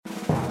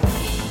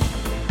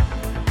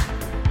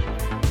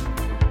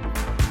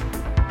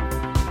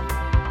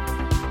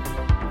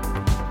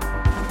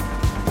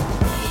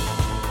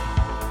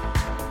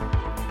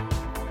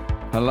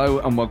Hello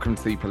and welcome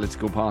to the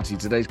Political Party.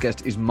 Today's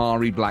guest is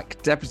Mhairi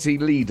Black, Deputy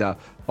Leader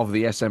of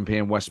the SNP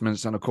in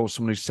Westminster, and of course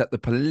someone who set the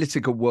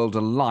political world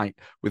alight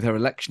with her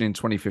election in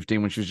 2015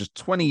 when she was just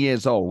 20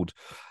 years old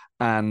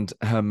and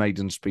her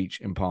maiden speech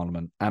in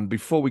Parliament. And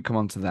before we come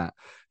on to that,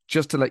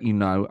 just to let you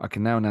know, I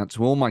can now announce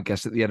who all my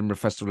guests at the Edinburgh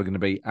Festival are going to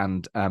be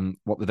and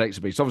what the dates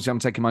will be. So obviously I'm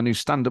taking my new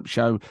stand-up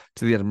show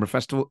to the Edinburgh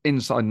Festival,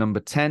 Inside Number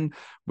 10,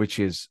 which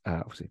is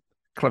obviously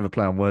clever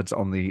play on words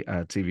on the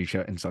TV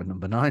show Inside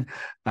Number 9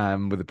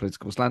 with a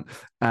political slant,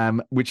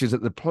 which is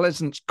at the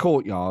Pleasance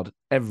Courtyard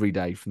every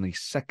day from the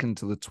 2nd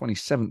to the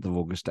 27th of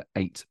August at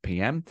 8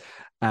 p.m.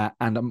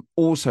 And I'm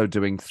also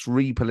doing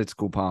 3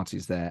 political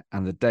parties there,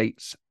 and the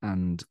dates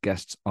and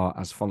guests are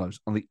as follows.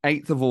 On the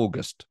 8th of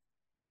August,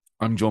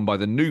 I'm joined by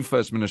the new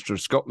First Minister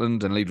of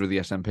Scotland and leader of the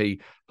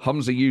SNP,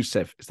 Humza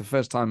Yousaf. It's the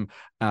first time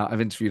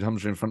I've interviewed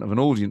Humza in front of an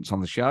audience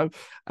on the show,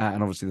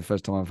 and obviously the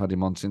first time I've had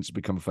him on since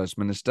become First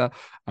Minister.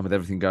 And with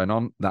everything going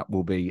on, that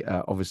will be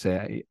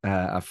obviously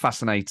a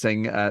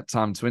fascinating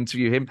time to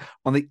interview him.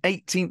 On the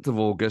 18th of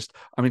August,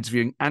 I'm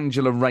interviewing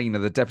Angela Rayner,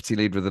 the Deputy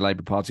Leader of the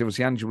Labour Party.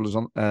 Obviously, Angela was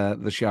on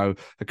the show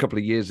a couple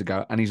of years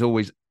ago, and he's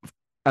always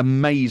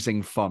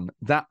amazing fun.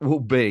 That will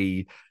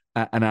be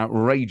an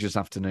outrageous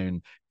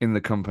afternoon in the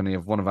company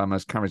of one of our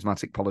most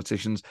charismatic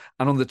politicians.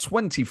 And on the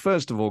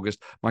 21st of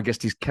August, my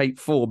guest is Kate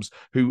Forbes,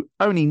 who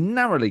only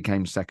narrowly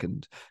came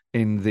second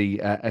in the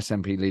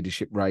SNP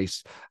leadership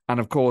race, and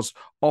of course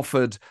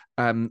offered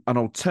an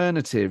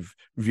alternative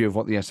view of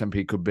what the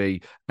SNP could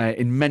be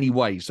in many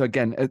ways. So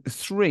again,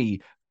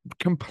 3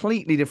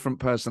 completely different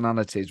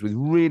personalities with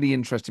really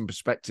interesting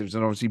perspectives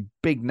and obviously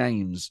big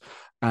names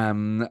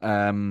in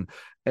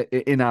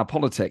our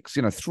politics.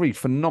 3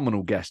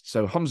 phenomenal guests.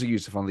 So Humza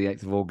Yousaf on the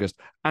 8th of August,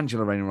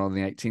 Angela Rayner on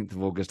the 18th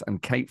of August,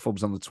 and Kate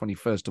Forbes on the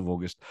 21st of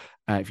August.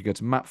 If you go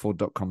to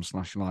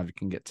mattford.com/live, you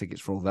can get tickets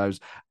for all those.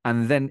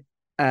 And then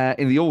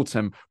in the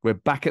autumn, we're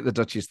back at the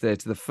Duchess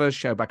Theatre. The first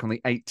show back on the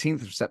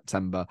 18th of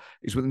September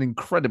is with an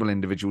incredible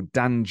individual,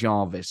 Dan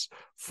Jarvis,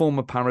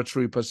 former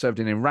paratrooper, served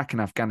in Iraq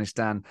and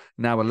Afghanistan,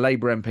 now a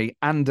Labour MP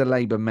and a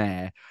Labour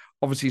mayor.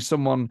 Obviously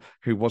someone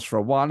who was for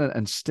a while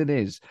and still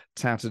is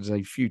touted as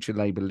a future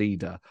Labour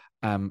leader.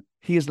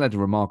 He has led a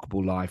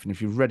remarkable life, and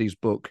if you've read his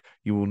book,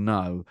 you will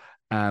know.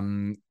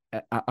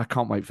 I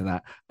can't wait for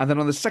that. And then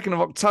on the 2nd of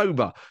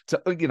October,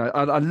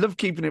 I love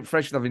keeping it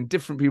fresh and having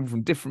different people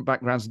from different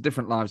backgrounds and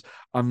different lives.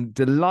 I'm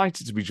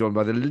delighted to be joined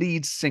by the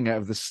lead singer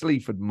of the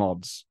Sleaford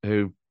Mods,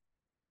 who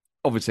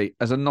obviously,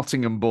 as a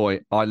Nottingham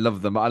boy, I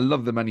love them. I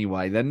love them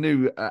anyway. Their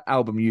new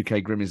album,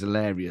 UK Grim, is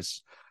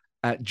hilarious.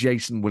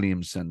 Jason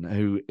Williamson,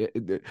 who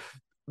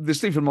the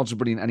Sleaford Mods are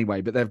brilliant anyway,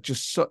 but they've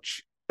just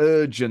such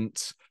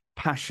urgent,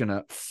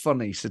 passionate,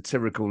 funny,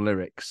 satirical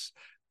lyrics.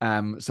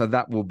 So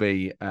that will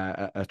be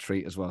a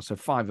treat as well. So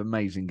 5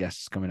 amazing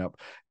guests coming up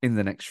in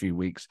the next few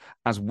weeks,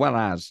 as well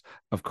as,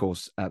 of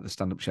course, the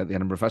stand-up show at the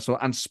Edinburgh Festival.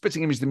 And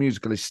Spitting Image the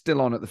Musical is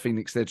still on at the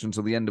Phoenix Theatre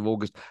until the end of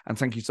August. And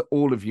thank you to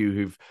all of you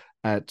who've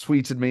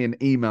tweeted me and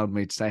emailed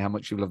me to say how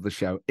much you love the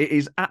show. It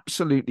is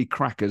absolutely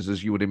crackers,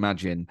 as you would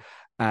imagine.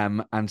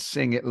 And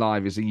seeing it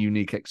live is a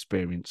unique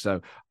experience.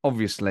 So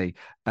obviously,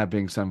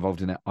 being so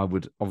involved in it, I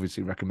would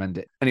obviously recommend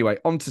it. Anyway,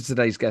 on to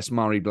today's guest,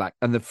 Mhairi Black.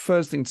 And the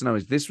first thing to know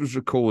is this was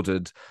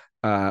recorded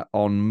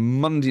on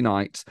Monday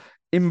night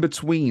in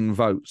between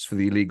votes for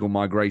the illegal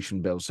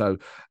migration bill. So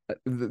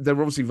they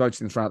were obviously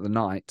voting throughout the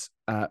night.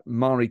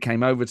 Mhairi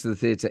came over to the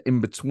theatre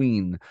in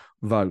between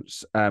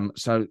votes.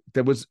 So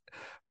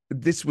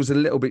this was a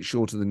little bit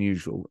shorter than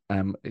usual.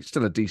 It's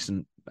still a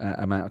decent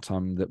amount of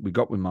time that we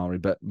got with Mhairi,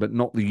 but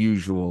not the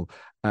usual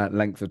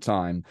length of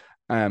time.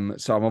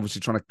 So I'm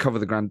obviously trying to cover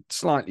the ground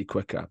slightly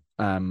quicker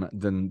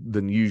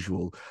than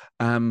usual.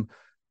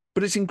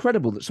 But it's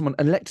incredible that someone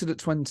elected at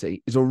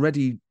 20 is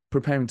already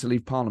preparing to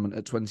leave Parliament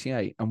at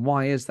 28. And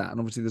why is that? And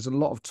obviously there's a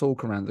lot of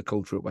talk around the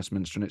culture at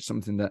Westminster, and it's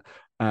something that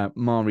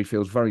Mhairi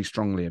feels very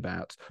strongly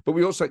about. But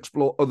we also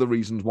explore other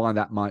reasons why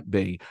that might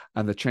be,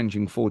 and the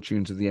changing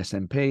fortunes of the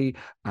SNP,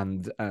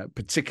 and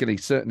particularly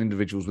certain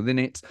individuals within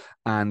it,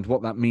 and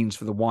what that means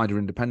for the wider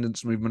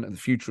independence movement and the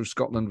future of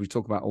Scotland. We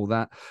talk about all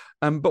that.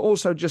 But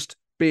also just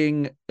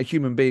being a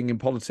human being in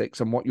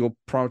politics and what your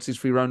priorities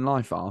for your own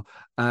life are.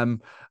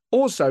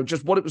 Also,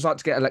 just what it was like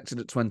to get elected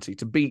at 20,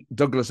 to beat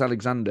Douglas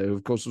Alexander, who,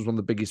 of course, was one of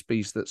the biggest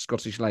beasts that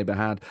Scottish Labour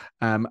had.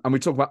 And we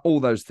talk about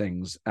all those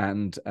things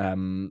and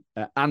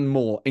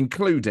more,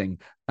 including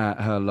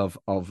her love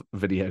of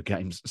video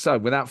games. So,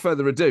 without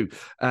further ado,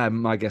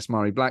 my guest,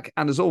 Mhairi Black,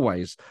 and as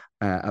always,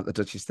 at the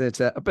Duchess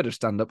Theatre, a bit of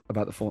stand-up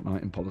about the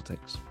fortnight in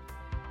politics.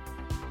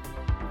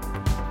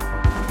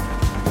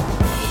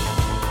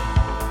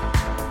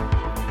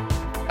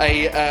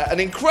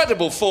 An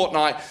incredible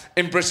fortnight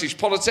in British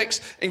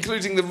politics,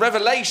 including the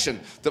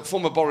revelation that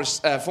former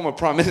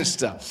Prime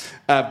Minister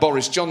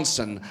Boris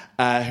Johnson,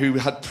 who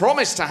had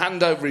promised to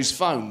hand over his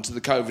phone to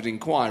the COVID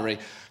inquiry,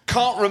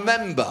 can't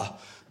remember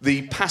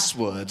the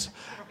password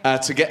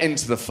to get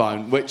into the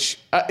phone, which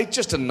it's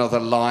just another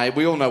lie.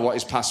 We all know what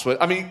his password...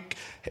 I mean,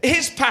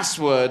 his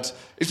password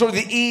is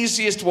probably the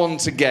easiest one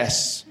to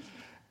guess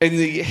in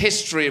the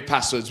history of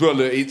passwords. Well,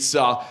 look, it's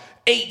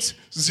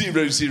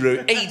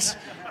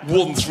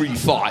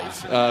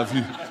 80081135. If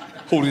you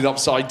hold it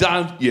upside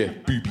down, yeah,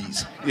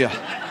 boobies. Yeah.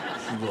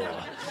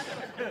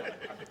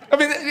 I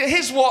mean,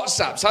 his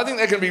WhatsApps, I think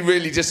they're going to be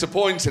really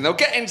disappointing. They'll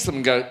get into them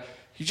and go,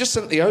 you just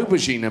sent the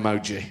aubergine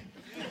emoji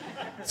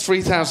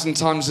 3,000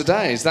 times a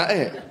day, is that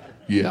it?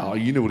 Yeah,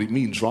 you know what it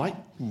means, right?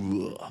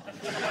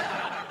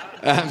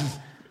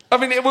 I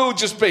mean, it will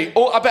just be...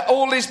 I bet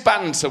all his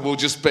banter will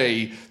just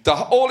be...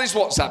 all his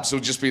WhatsApps will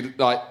just be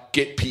like,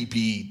 get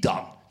PPE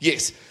done.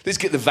 Yes, let's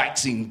get the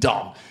vaccine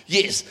done.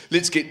 Yes,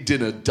 let's get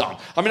dinner done.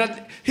 I mean,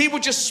 he will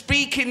just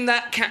speak in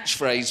that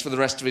catchphrase for the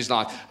rest of his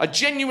life. I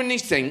genuinely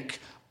think,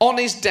 on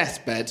his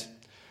deathbed,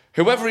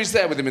 whoever is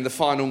there with him in the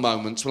final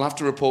moments will have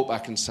to report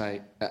back and say...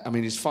 I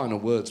mean, his final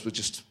words were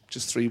just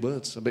 3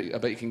 words. I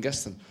bet you can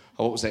guess them.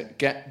 Oh, what was it?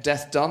 Get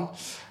death done?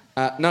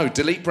 No,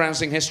 delete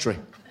browsing history.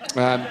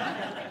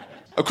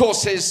 Of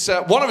course,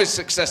 one of his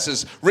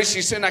successors, Rishi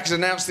Sunak, has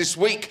announced this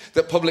week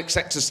that public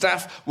sector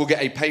staff will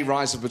get a pay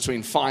rise of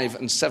between 5%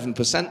 and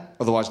 7%,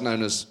 otherwise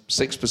known as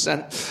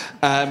 6%.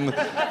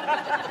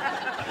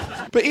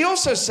 But he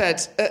also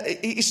said,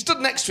 he stood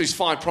next to his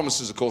 5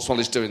 promises, of course, while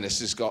he's doing this.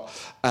 He's got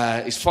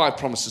his 5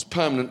 promises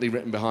permanently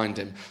written behind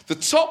him. The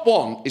top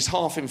one is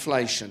half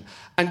inflation.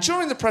 And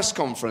during the press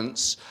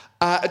conference,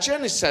 a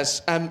journalist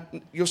says,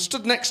 you're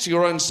stood next to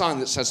your own sign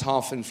that says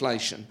half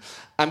inflation.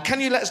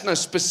 Can you let us know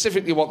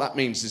specifically what that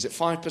means? Is it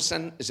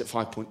 5%? Is it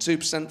 5.2%?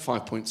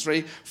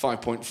 5.3%?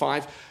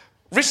 5.5%?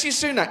 Rishi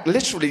Sunak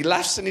literally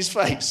laughs in his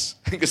face.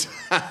 He goes,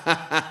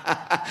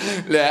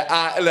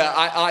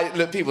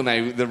 look, people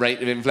know the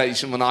rate of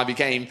inflation when I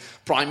became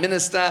Prime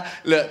Minister.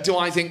 Look, do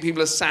I think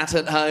people are sat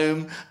at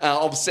home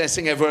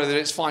obsessing over whether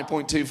it's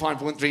 5.2,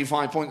 5.3,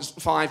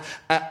 5.5?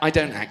 I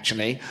don't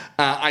actually.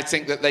 I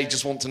think that they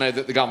just want to know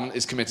that the government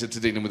is committed to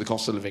dealing with the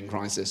cost of living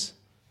crisis.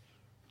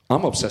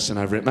 I'm obsessing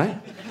over it, mate.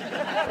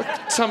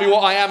 Tell me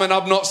what I am and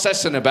I'm not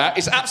obsessing about.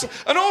 It's absolute.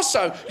 And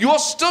also, you are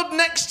stood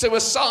next to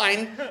a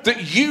sign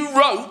that you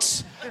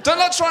wrote. Don't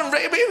like try and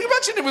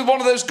imagine it with one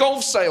of those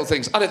golf sale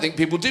things. I don't think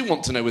people do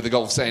want to know where the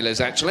golf sale is,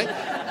 actually.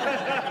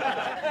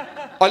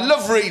 I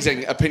love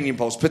reading opinion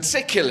polls,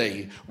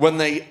 particularly when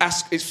they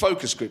ask, it's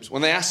focus groups,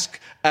 when they ask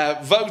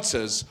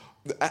voters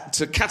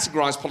to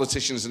categorise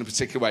politicians in a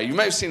particular way. You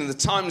may have seen in the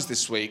Times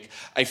this week,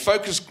 a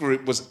focus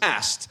group was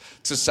asked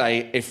to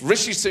say if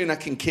Rishi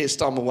Sunak and Keir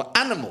Starmer were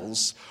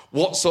animals,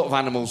 what sort of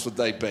animals would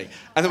they be?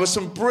 And there were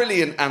some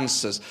brilliant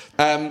answers.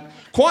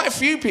 Quite a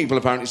few people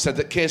apparently said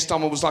that Keir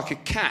Starmer was like a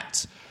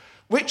cat,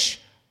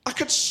 which I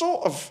could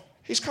sort of...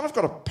 He's kind of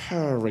got a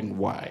purring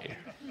way.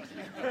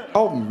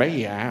 Oh,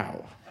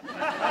 meow.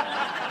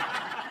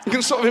 You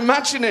can sort of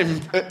imagine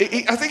him.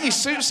 I think he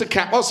suits a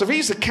cat. Well, so if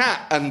he's a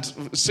cat and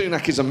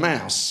Sunak is a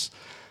mouse,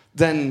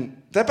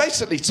 then they're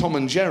basically Tom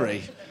and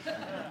Jerry.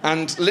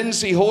 And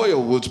Lindsay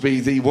Hoyle would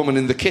be the woman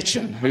in the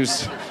kitchen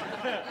who's...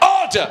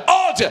 Order!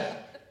 Order!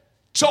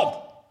 Tom,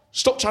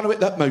 stop trying to hit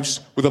that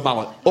mouse with a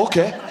mallet.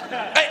 OK.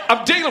 Hey,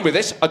 I'm dealing with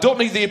this. I don't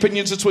need the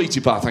opinions of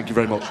Tweety Pie, thank you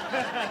very much.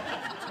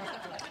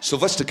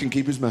 Sylvester can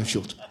keep his mouth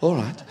shut. All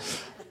right.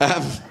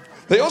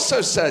 They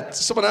also said...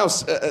 Someone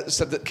else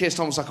said that Keir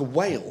Starmer was like a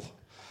whale.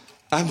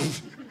 I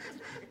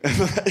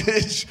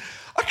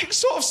can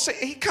sort of see...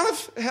 He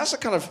has a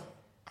kind of...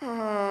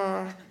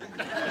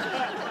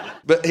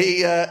 But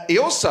he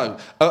also...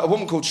 a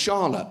woman called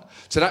Charlotte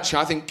said, actually,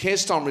 I think Keir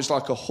Starmer is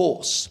like a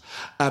horse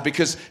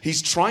because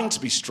he's trying to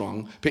be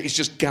strong, but he's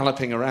just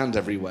galloping around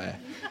everywhere.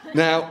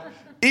 Now,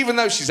 even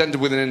though she's ended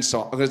with an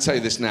insult, I'm going to tell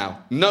you this now.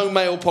 No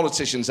male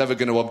politician's ever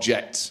going to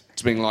object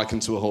to being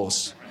likened to a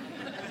horse.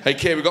 Hey,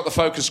 Keir, we've got the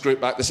focus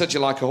group back. They said you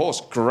like a horse.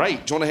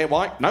 Great. Do you want to hear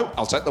why? No,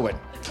 I'll take the win.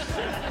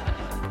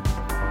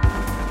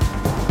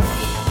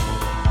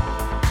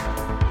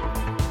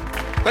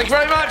 Thank you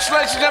very much,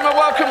 ladies and gentlemen.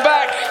 Welcome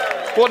back.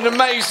 What an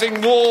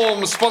amazing,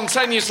 warm,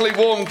 spontaneously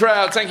warm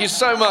crowd. Thank you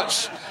so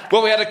much.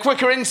 Well, we had a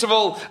quicker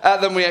interval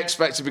than we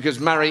expected because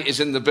Mhairi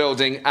is in the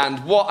building, and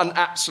what an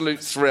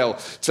absolute thrill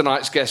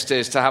tonight's guest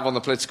is to have on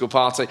the political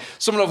party.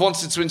 Someone I've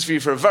wanted to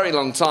interview for a very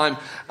long time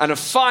and have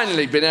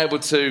finally been able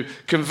to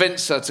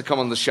convince her to come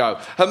on the show.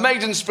 Her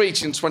maiden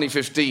speech in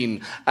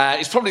 2015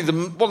 is probably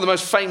one of the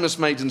most famous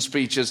maiden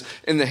speeches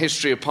in the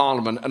history of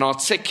Parliament, an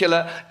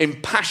articulate,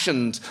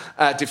 impassioned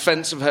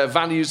defence of her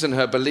values and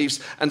her beliefs,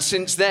 and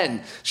since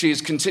then she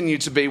has continued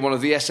to be one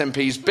of the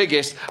SNP's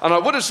biggest, and I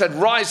would have said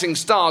rising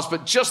stars,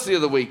 but just the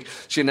other week,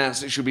 she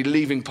announced that she'll be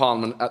leaving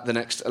Parliament at the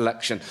next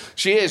election.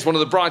 She is one of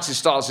the brightest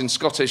stars in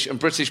Scottish and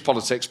British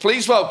politics.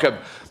 Please welcome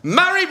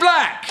Mhairi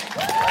Black.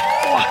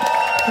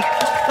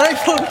 Hi,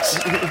 folks.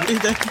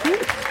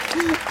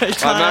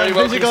 Hi, Mhairi.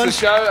 Welcome to the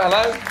show.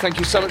 Hello. Thank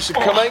you so much for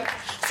coming.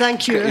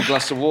 Thank you. Get your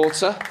glass of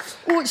water.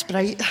 Oh, it's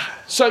bright.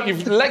 So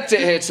you've legged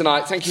it here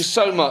tonight. Thank you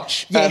so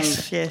much.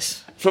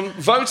 Yes. From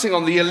voting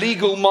on the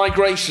illegal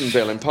migration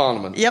bill in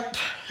Parliament. Yep,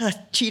 a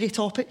cheery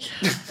topic.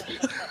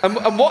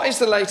 and what is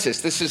the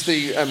latest? This is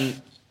the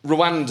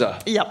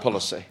Rwanda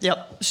policy.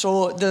 Yep,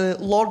 so the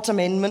Lords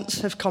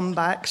amendments have come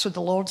back, so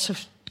the Lords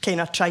have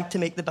kind of tried to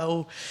make the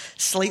bill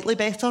slightly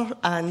better,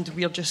 and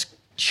we're just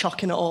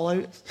chucking it all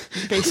out,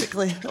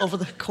 basically, over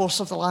the course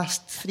of the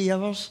last 3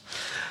 hours.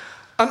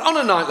 And on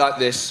a night like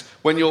this,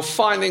 when you're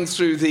filing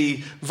through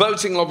the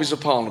voting lobbies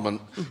of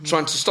Parliament,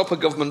 trying to stop a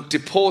government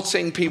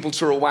deporting people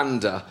to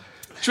Rwanda,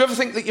 do you ever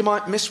think that you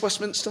might miss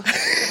Westminster?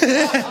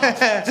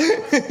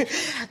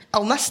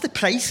 I'll miss the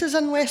prices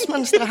in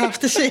Westminster, I have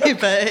to say,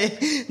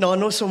 but no,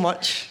 not so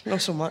much.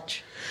 Not so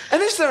much.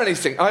 And is there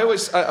anything, I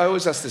always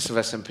ask this of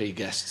SNP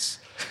guests,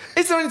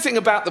 is there anything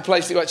about the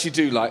place that you actually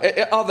do like?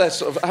 Are there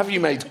have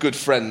you made good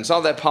friends?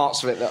 Are there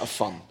parts of it that are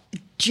fun?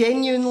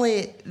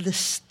 Genuinely, the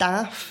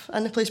staff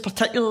in the place,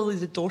 particularly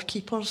the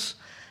doorkeepers,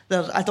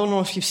 I don't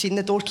know if you've seen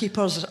the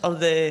doorkeepers, or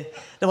the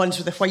ones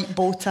with the white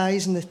bow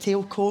ties and the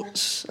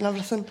tailcoats and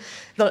everything.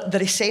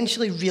 They're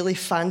essentially really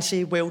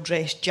fancy,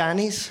 well-dressed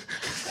Jannies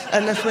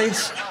in the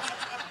place.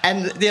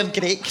 And they're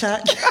great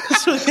crack.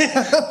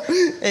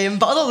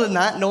 But other than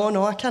that,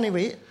 no, I can't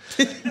wait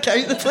to get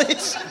out the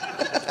place.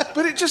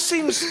 But it just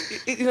seems,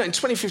 in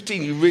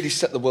 2015, you really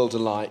set the world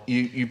alight.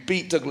 You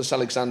beat Douglas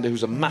Alexander,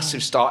 who's a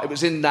massive star. It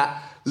was in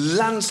that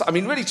landslide. I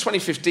mean, really,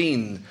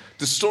 2015,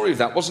 the story of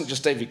that wasn't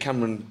just David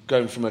Cameron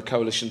going from a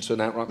coalition to an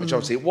outright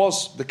majority. It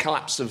was the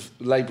collapse of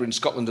Labour in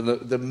Scotland and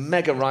the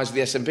mega rise of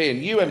the SNP,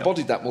 and you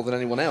embodied that more than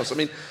anyone else. I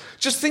mean,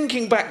 just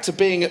thinking back to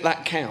being at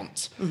that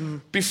count,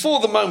 before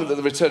the moment that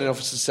the returning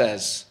officer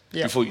says,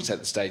 before you take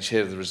the stage,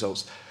 here are the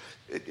results.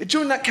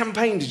 During that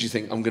campaign, did you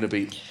think, I'm going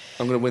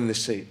to win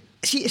this seat?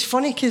 See, it's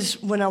funny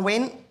because when I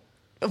went,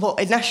 well,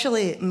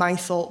 initially my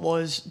thought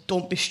was,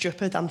 don't be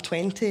stupid, I'm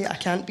 20, I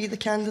can't be the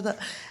candidate.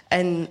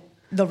 And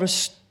there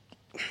was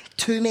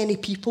too many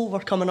people were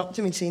coming up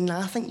to me and saying, nah,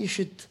 I think you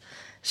should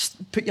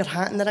put your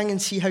hat in the ring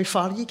and see how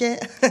far you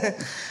get.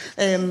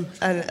 And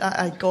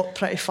I got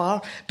pretty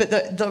far. But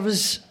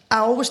I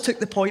always took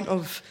the point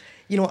of,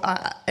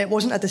 it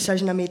wasn't a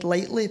decision I made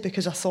lightly,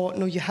 because I thought,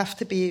 no, you have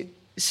to be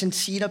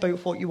sincere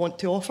about what you want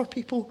to offer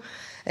people.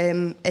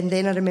 And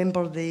then I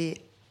remember the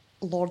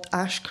Lord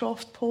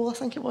Ashcroft poll, I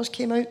think it was,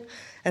 came out,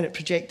 and it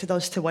projected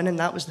us to win, and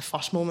that was the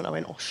first moment I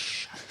went, oh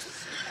shit,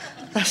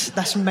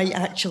 this might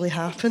actually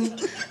happen.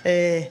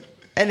 And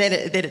then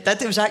it did.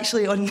 It was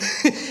actually on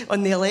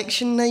on the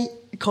election night,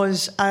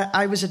 because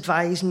I was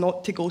advised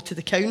not to go to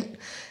the count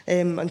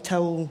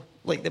until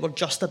they were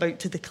just about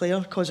to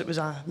declare, because it was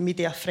a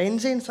media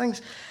frenzy and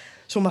things.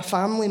 So my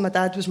family, my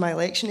dad was my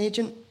election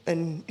agent,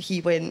 and he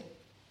went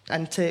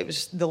into, it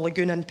was the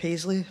Lagoon in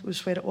Paisley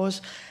was where it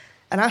was.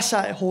 And I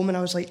sat at home and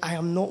I was like, I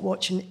am not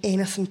watching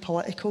anything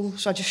political.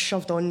 So I just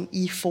shoved on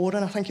E4,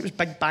 and I think it was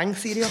Big Bang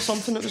Theory or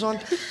something that was on.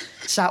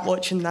 Sat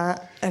watching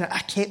that, and I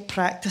kept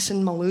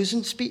practising my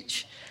losing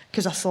speech,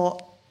 because I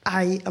thought,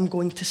 I am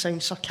going to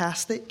sound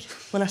sarcastic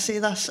when I say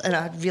this, and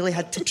I really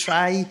had to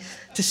try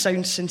to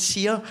sound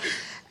sincere.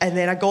 And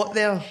then I got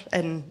there,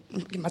 and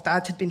my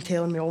dad had been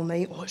telling me all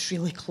night, oh, it's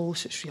really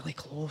close, it's really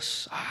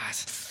close.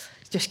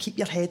 Just keep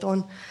your head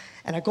on.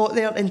 And I got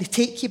there, and they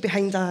take you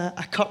behind a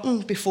curtain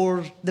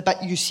before the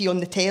bit you see on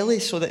the telly,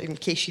 so that in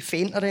case you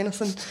faint or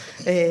anything,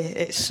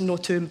 it's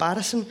not too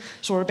embarrassing.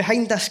 So we're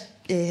behind this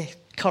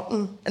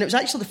curtain, and it was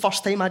actually the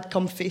first time I'd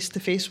come face to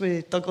face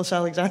with Douglas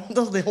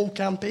Alexander, the whole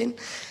campaign.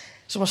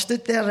 So I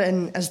stood there,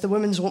 and as the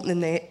woman's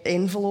opening the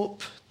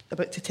envelope,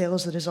 about to tell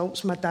us the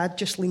results, my dad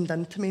just leaned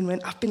into me and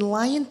went, I've been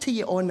lying to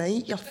you all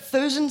night, you're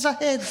thousands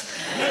ahead.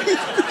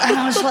 And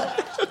I was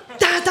like,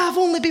 Dad, I've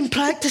only been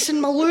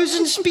practising my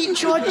losing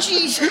speech, oh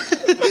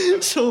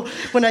jeez. So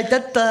when I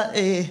did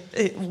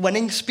that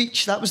winning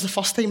speech, that was the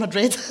first time I'd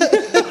read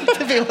it,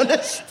 to be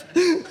honest.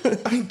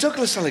 I mean,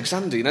 Douglas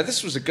Alexander,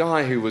 this was a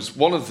guy who was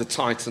one of the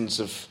titans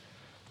of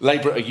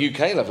Labour at a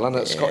UK level and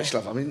at a Scottish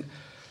level. I mean,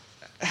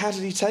 how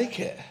did he take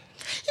it?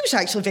 He was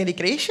actually very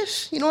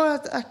gracious.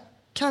 I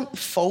can't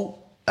fault.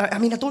 I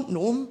mean, I don't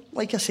know him.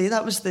 Like I say,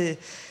 that was the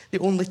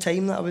only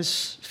time that I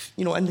was,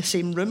 in the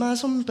same room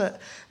as him. But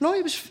no,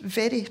 he was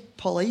very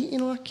polite.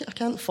 I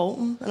can't fault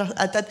him. And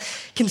I did,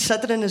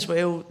 considering as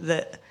well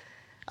that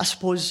I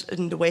suppose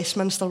in the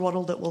Westminster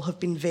world it will have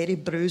been very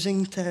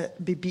bruising to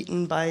be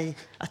beaten by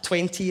a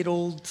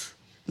 20-year-old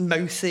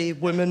mouthy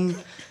woman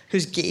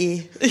who's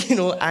gay,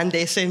 and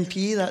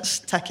SNP. That's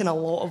ticking a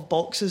lot of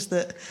boxes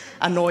that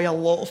annoy a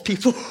lot of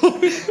people.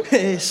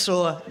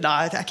 So,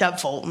 I can't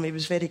fault him. He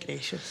was very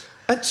gracious.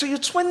 And so you're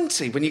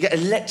 20 when you get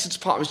elected to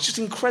Parliament. It's just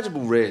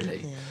incredible,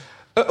 really.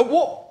 Yeah. At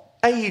what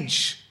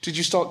age did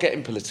you start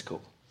getting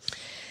political?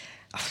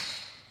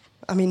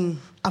 I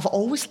mean, I've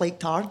always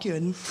liked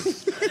arguing.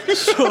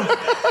 So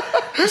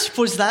I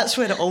suppose that's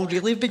where it all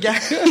really began.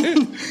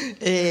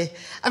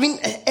 I mean,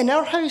 in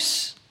our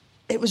house,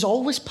 it was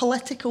always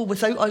political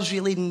without us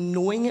really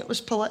knowing it was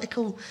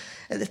political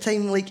at the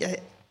time.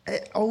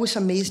 It always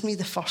amazed me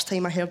the first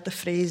time I heard the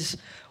phrase,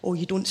 oh,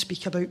 you don't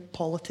speak about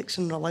politics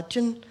and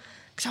religion.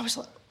 Because I was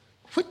like,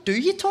 what do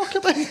you talk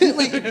about?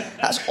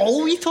 That's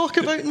all we talk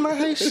about in my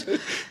house.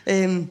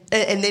 And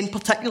then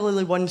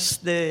particularly once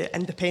the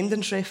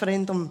independence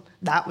referendum,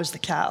 that was the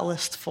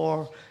catalyst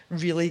for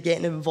really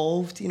getting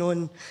involved,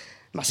 and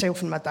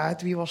myself and my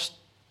dad, we were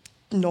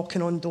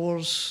knocking on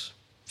doors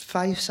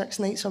 5-6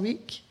 nights a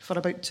week for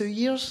about 2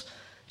 years,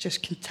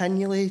 just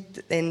continually,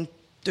 then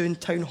doing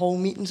town hall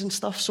meetings and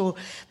stuff. So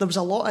there was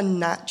a lot of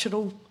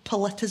natural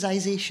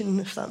politicisation,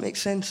 if that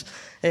makes sense.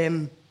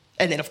 And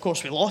then, of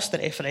course, we lost the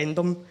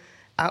referendum,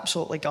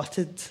 absolutely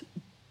gutted.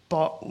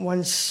 But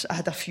once I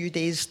had a few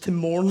days to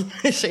mourn,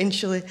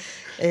 essentially,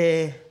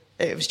 it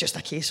was just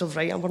a case of,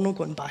 right, we're not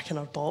going back in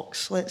our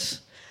box.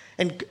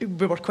 And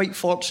we were quite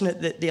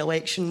fortunate that the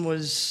election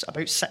was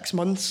about 6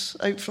 months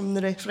out from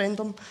the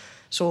referendum.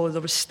 So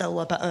there was still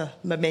a bit of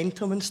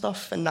momentum and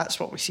stuff, and that's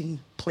what we've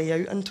seen play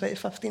out in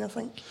 2015, I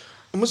think.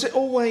 And was it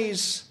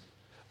always...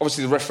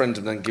 Obviously, the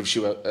referendum then gives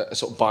you a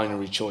sort of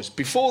binary choice.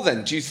 Before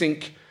then, do you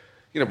think...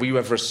 were you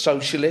ever a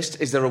socialist?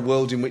 Is there a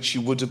world in which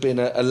you would have been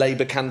a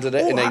Labour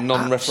candidate in a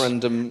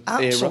non-referendum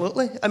era?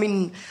 Absolutely. I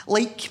mean,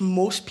 like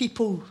most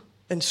people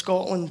in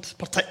Scotland,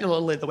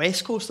 particularly the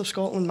west coast of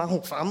Scotland, my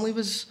whole family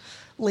was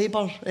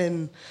Labour.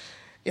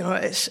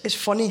 It's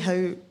funny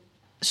how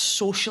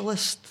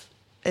socialist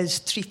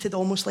is treated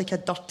almost like a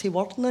dirty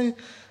word now,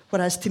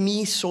 whereas to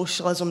me,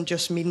 socialism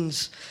just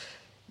means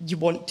you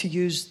want to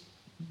use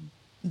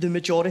the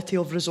majority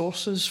of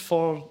resources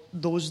for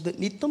those that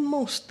need them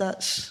most.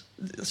 That's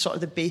sort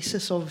of the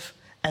basis of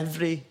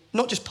every,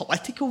 not just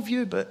political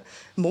view, but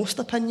most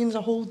opinions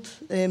I hold.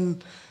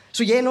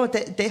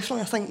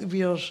 Definitely, I think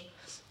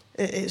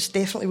it's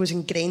definitely was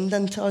ingrained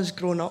into us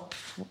growing up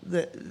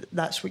that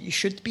that's what you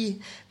should be.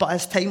 But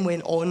as time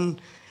went on,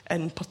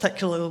 and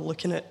particularly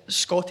looking at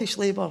Scottish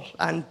Labour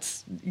and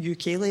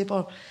UK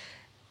Labour,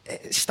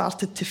 it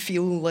started to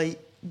feel like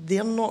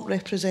they're not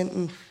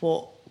representing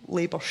what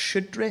Labour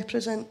should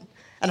represent.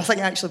 And I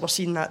think actually we're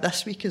seeing that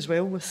this week as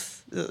well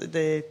with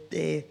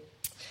the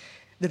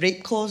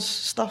rape clause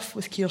stuff,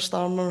 with Keir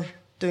Starmer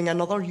doing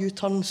another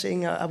U-turn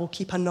saying I will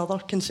keep another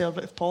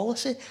Conservative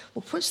policy.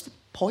 Well, what's the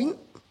point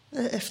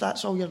if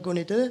that's all you're going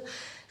to do?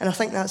 And I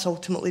think that's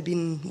ultimately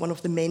been one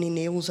of the many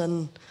nails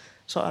in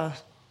sort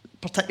of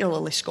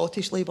particularly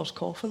Scottish Labour's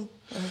coffin,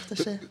 I have to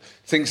say.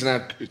 Things are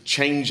now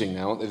changing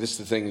now, aren't they? This is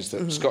the thing, is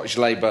that Scottish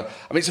Labour...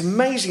 I mean, it's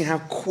amazing how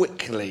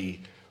quickly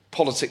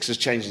politics has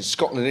changed in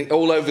Scotland,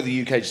 all over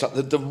the UK. Just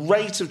like the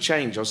rate of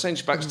change. I was saying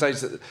to you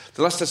backstage that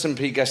the last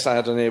SNP guest I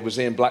had on here was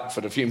Ian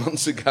Blackford a few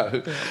months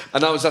ago,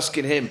 and I was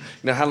asking him,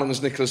 how long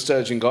has Nicola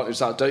Sturgeon got? He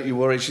was like, don't you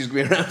worry, she's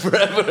going to be around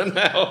forever. And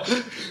now,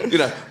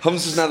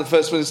 Hum's is now the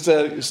First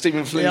Minister,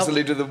 Stephen Flynn's the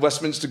leader of the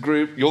Westminster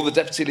Group, you're the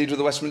Deputy Leader of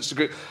the Westminster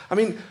Group. I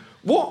mean,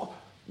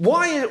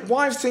 why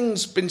have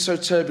things been so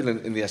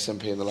turbulent in the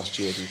SNP in the last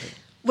year, do you think?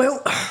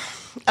 Well,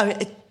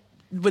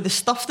 with the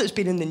stuff that's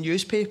been in the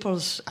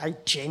newspapers, I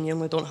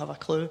genuinely don't have a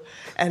clue.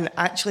 And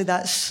actually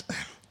that's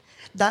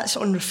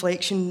on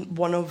reflection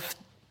one of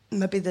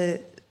maybe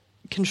the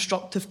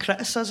constructive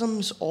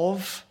criticisms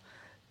of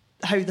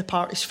how the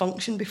party's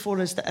functioned before,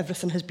 is that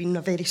everything has been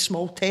a very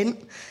small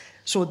tent.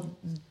 So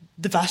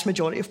the vast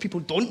majority of people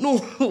don't know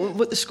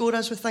what the score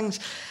is with things.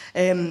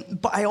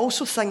 But I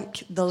also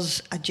think there's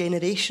a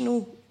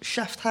generational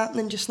shift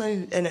happening just now,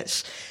 and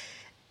it's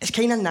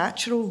kind of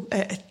natural.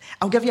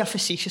 I'll give you a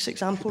facetious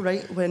example,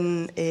 right?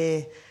 When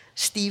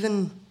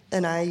Stephen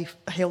and I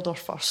held our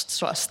first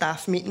sort of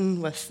staff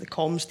meeting with the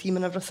comms team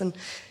and everything,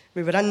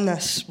 we were in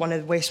one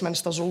of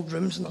Westminster's old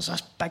rooms, and there's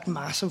this big,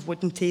 massive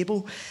wooden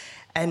table,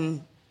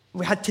 and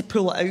we had to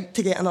pull it out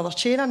to get another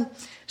chair in.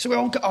 So we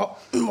all got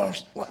up and we're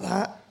like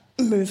that,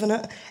 moving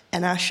it,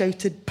 and I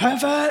shouted,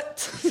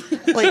 "Pivot!"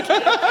 Like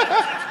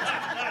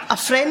a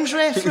Friends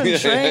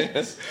reference,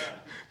 right?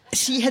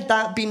 See, had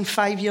that been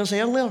 5 years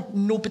earlier,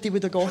 nobody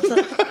would have got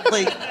it.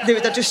 Like, they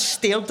would have just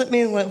stared at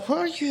me and like, what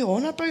are you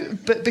on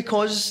about? But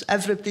because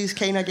everybody's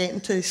kind of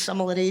getting to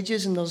similar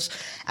ages and there's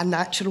a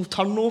natural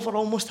turnover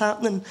almost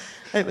happening,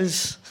 it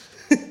was...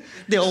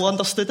 they all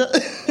understood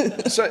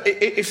it. So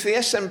if the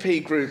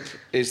SNP group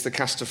is the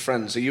cast of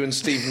Friends, are you and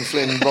Stephen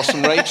Flynn, Ross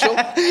and Rachel?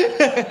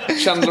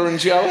 Chandler and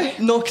Joey?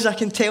 No, because I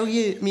can tell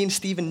you, me and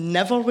Stephen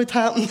never would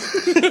happen.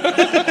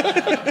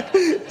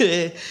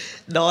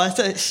 No,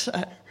 it's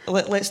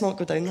let's not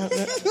go down that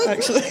route,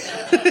 actually.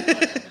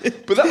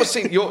 But that was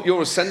seen,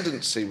 your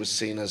ascendancy was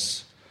seen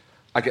as,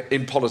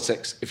 in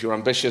politics, if you're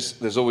ambitious,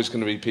 there's always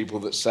going to be people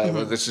that say,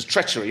 well, this is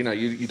treachery.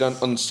 You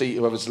don't unseat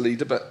whoever's the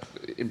leader, but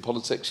in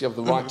politics, you have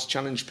the right to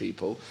challenge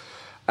people.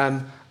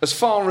 As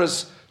far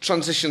as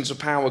transitions of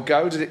power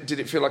go, did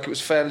it feel like it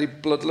was fairly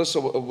bloodless,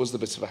 or was there a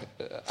bit of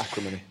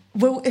acrimony?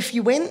 Well, if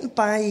you went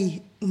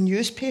by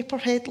newspaper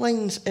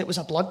headlines, it was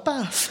a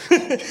bloodbath.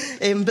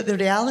 But the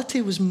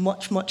reality was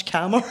much, much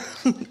calmer.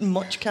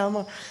 Much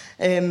calmer.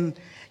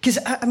 Because,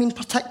 I mean,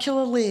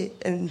 particularly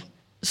in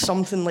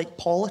something like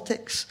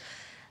politics,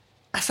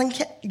 I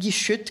think you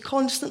should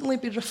constantly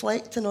be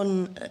reflecting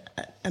on,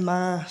 am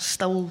I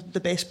still the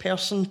best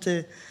person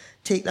to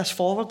take this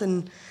forward,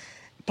 and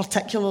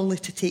particularly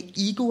to take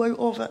ego out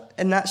of it.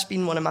 And that's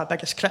been one of my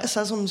biggest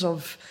criticisms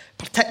of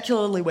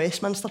particularly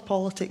Westminster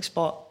politics,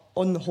 but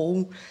on the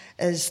whole,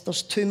 is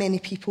there's too many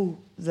people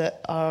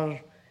that are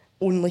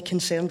only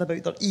concerned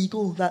about their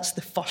ego. That's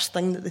the first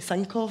thing that they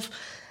think of.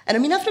 And I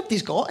mean,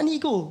 everybody's got an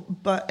ego,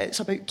 but it's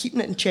about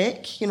keeping it in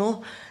check,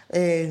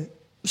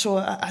 So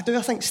I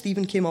think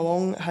Stephen came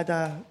along, had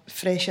a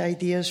fresh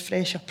ideas,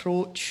 fresh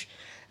approach,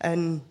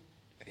 and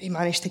he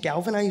managed to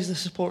galvanise the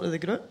support of the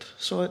group.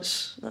 So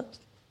that's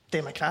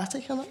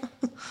democratic, isn't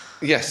it?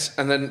 Yes,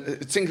 and then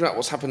thinking about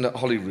what's happened at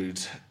Holyrood,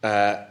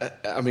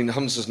 I mean,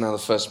 Humza's now the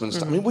First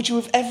Minister. I mean, would you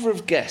have ever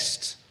have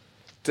guessed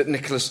that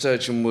Nicola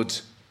Sturgeon would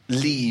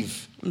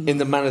leave in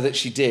the manner that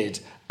she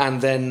did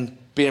and then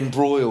be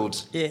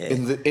embroiled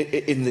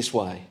in this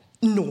way?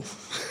 No,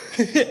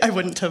 I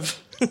wouldn't have.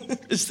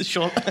 Is the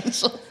short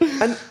answer.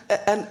 And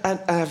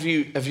have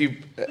they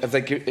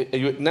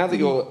now that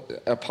you're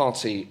a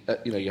party,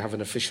 you have an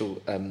official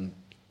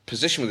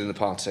position within the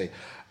party,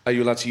 are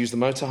you allowed to use the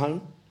motorhome?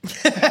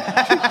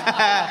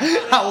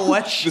 I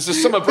wish. There's a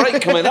summer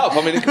break coming up.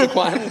 I mean, it could be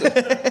quite handy.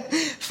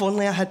 If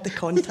only I had the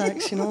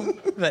contacts, you know.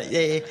 But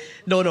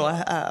no,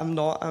 I'm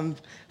not. I'm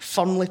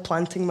firmly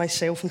planting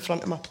myself in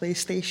front of my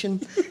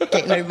PlayStation,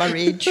 getting out my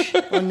rage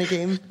on the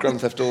game.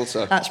 Grand Theft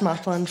Auto. That's my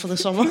plan for the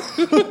summer.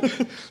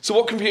 So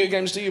what computer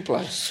games do you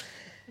play?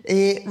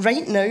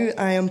 Right now,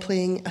 I am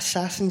playing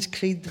Assassin's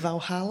Creed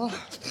Valhalla.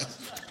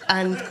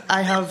 And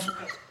I have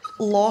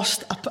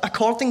lost,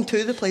 according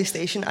to the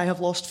PlayStation, I have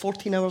lost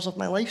 14 hours of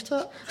my life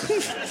to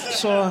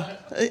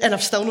it. And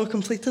I've still not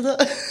completed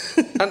it.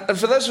 and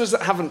for those of us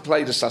that haven't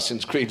played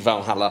Assassin's Creed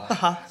Valhalla,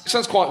 it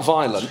sounds quite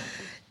violent.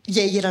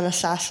 Yeah, you're an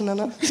assassin in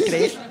it. It's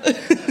great.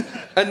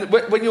 And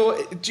when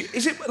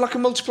is it like a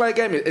multiplayer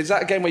game? Is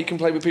that a game where you can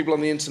play with people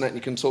on the internet and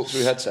you can talk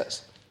through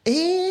headsets?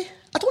 I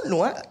don't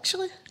know it,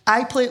 actually.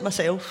 I play it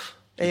myself.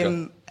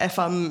 If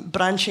I'm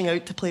branching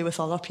out to play with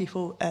other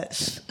people,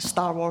 it's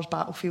Star Wars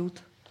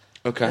Battlefield.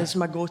 Okay. Is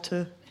my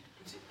go-to,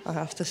 I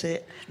have to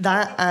say.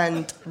 That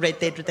and Red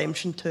Dead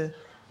Redemption 2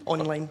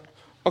 online.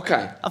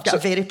 Okay. I've got a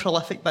very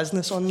prolific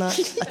business on that.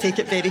 I take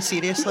it very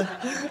seriously.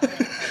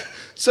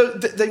 So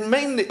they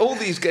mainly, all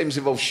these games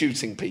involve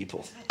shooting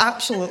people?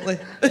 Absolutely.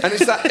 And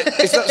is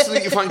that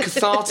something you find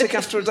cathartic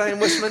after a day in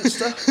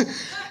Westminster?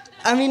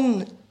 I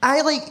mean,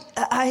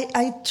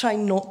 I try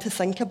not to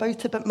think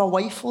about it, but my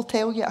wife will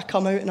tell you I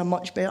come out in a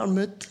much better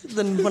mood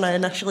than when I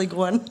initially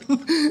go in.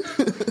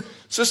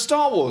 So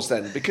Star Wars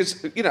then,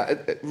 because,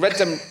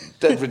 Red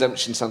Dead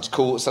Redemption sounds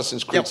cool,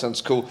 Assassin's Creed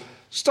sounds cool.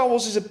 Star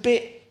Wars is a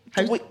bit...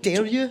 How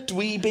dare you?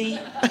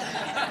 Dweeby.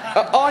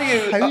 Are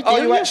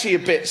you actually a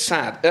bit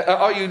sad?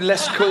 Are you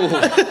less cool?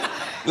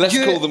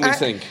 Cool than we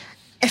think?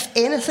 If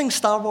anything,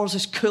 Star Wars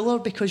is cooler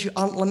because you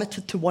aren't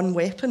limited to one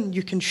weapon.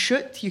 You can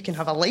shoot, you can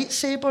have a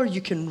lightsaber, you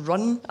can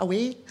run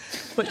away,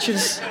 which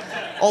is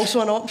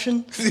also an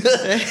option.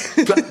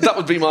 That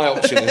would be my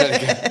option in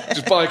any game.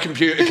 Just buy a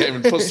computer game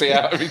and pussy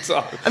out every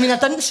time. I mean, I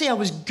didn't say I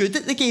was good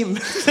at the game.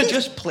 I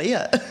just play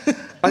it.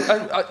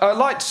 I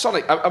liked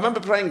Sonic. I remember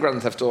playing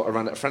Grand Theft Auto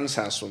around at a friend's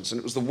house once, and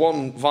it was the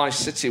one Vice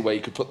City where you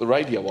could put the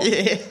radio on.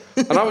 Yeah.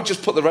 And I would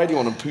just put the radio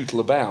on and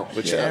pootle about,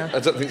 which I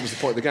don't think was the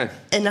point of the game.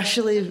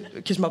 Initially,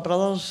 because my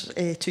brother's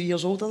 2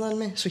 years older than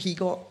me, so he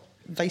got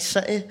Vice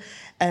City,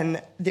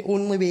 and the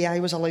only way I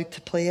was allowed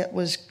to play it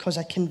was because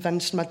I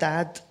convinced my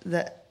dad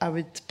that I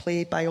would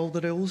play by all the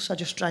rules. I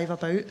just drive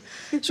about.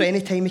 So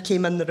any time he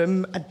came in the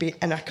room, I'd be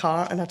in a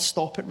car and I'd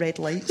stop at red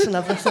lights and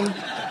everything.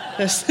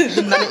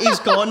 The minute he's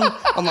gone,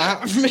 I'm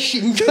like,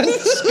 machine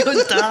guns,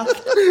 going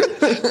daft.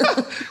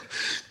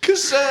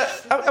 Because,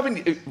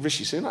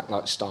 Rishi Sunak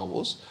likes Star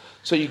Wars.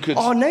 So you could...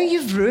 Oh, now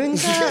you've ruined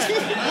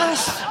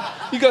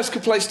that. You guys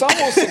could play Star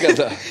Wars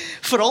together.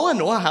 For all I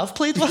know, I have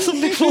played with him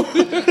before.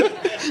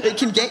 It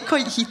can get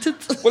quite heated.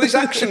 Well, he's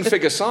action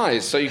figure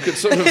size, so you could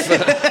sort of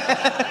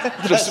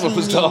dress him up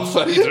as Darth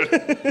Vader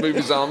and move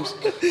his arms.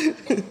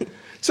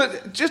 So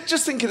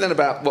just thinking then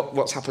about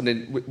what's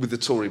happened with the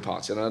Tory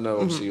party, and I know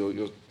obviously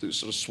you're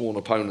sort of sworn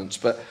opponents,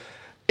 but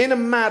in a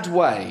mad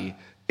way,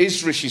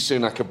 is Rishi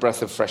Sunak a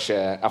breath of fresh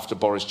air after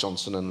Boris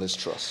Johnson and Liz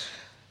Truss?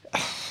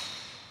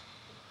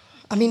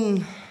 I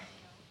mean,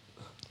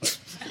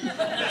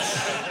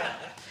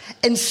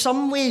 in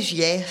some ways,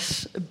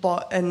 yes,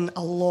 but in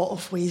a lot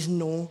of ways,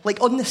 no.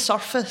 Like, on the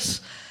surface,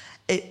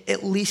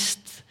 at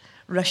least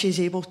Rishi's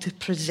able to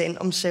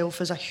present himself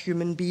as a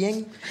human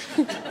being,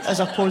 as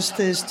opposed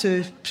to his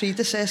two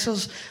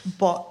predecessors,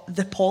 but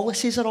the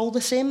policies are all the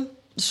same,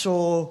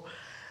 so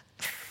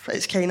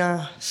it's kind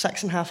of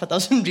 6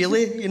 1/2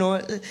 really,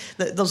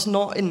 there's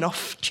not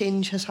enough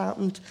change has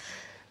happened.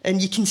 And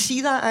you can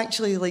see that,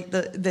 actually, like,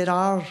 there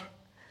are...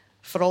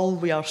 For all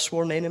we are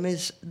sworn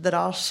enemies, there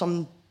are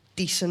some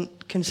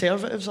decent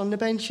Conservatives on the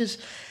benches.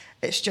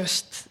 It's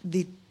just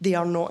they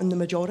are not in the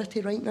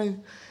majority right now.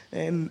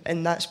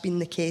 And that's been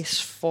the case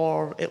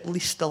for at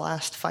least the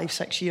last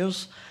 5-6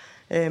 years,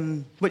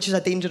 which is a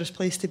dangerous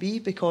place to be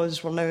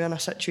because we're now in a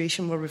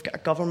situation where we've got a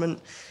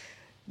government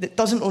that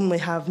doesn't only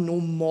have no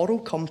moral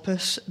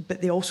compass,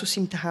 but they also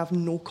seem to have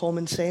no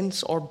common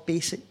sense or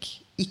basic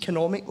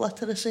economic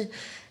literacy.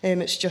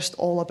 It's just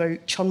all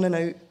about churning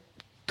out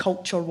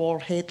culture war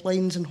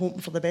headlines and hoping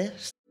for the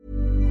best.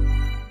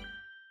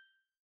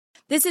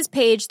 This is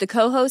Paige, the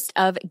co-host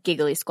of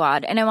Giggly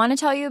Squad, and I want to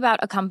tell you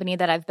about a company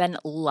that I've been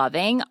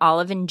loving,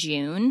 Olive &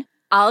 June.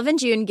 Olive &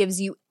 June gives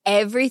you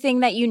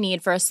everything that you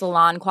need for a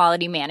salon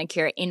quality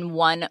manicure in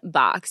one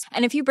box.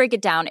 And if you break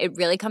it down, it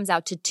really comes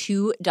out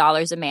to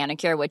 $2 a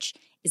manicure, which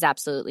is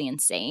absolutely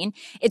insane.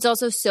 It's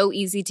also so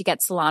easy to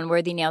get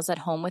salon-worthy nails at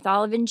home with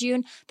Olive &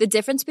 June. The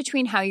difference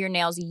between how your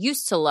nails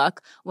used to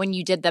look when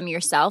you did them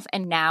yourself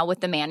and now with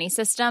the Mani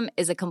system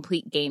is a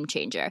complete game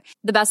changer.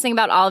 The best thing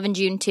about Olive &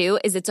 June, too,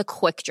 is it's a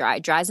quick dry.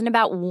 Dries in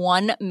about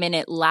 1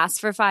 minute, lasts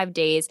for 5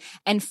 days,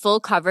 and full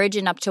coverage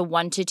in up to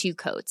 1 to 2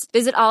 coats.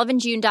 Visit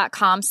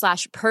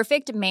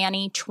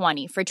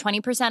oliveandjune.com/perfectmani20 for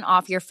 20%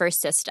 off your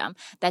first system.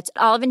 That's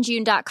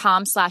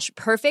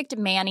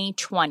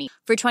oliveandjune.com/perfectmani20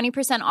 for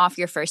 20% off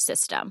your first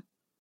system.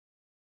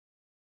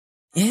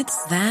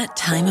 It's that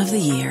time of the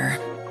year.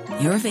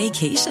 Your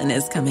vacation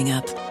is coming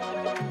up.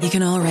 You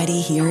can already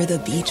hear the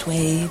beach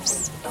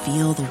waves,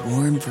 feel the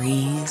warm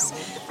breeze,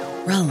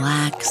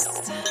 relax,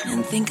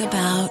 and think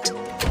about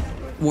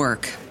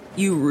work.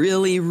 You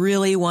really,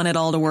 really want it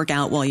all to work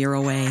out while you're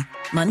away.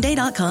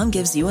 Monday.com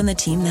gives you and the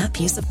team that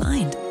peace of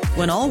mind.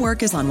 When all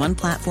work is on one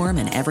platform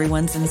and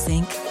everyone's in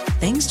sync,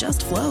 things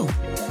just flow.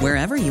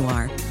 Wherever you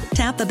are,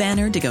 tap the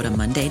banner to go to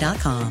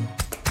Monday.com.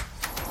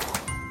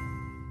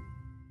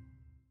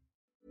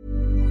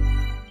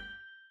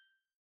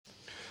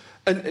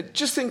 And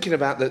just thinking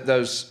about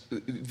the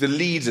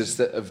leaders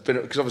that have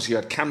been, because obviously you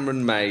had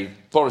Cameron, May,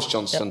 Boris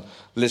Johnson,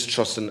 Liz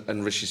Truss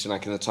and Rishi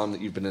Sunak in the time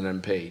that you've been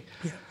an MP.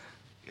 Yeah.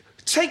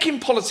 Taking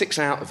politics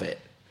out of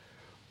it,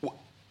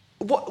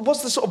 what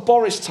was the sort of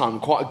Boris time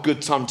quite a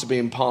good time to be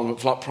in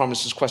Parliament for like Prime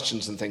Minister's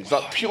questions and things?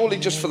 Like purely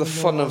just for the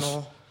fun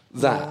of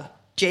that? No.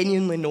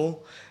 Genuinely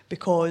no,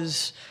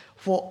 because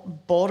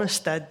what Boris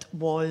did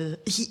was,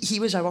 he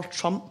was our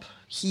Trump.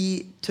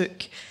 He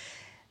took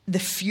the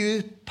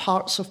few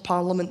parts of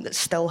Parliament that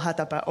still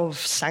had a bit of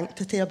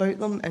sanctity about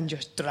them and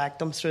just dragged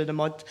them through the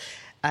mud.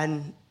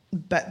 And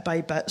bit by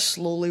bit,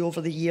 slowly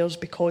over the years,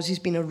 because he's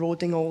been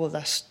eroding all of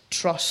this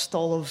trust,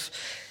 all of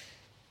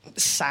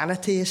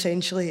sanity,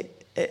 essentially,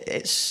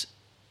 it's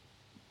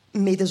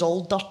made us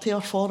all dirtier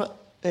for it.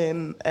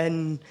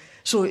 And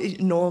so,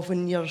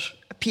 when you're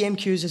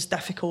PMQs is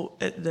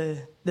difficult at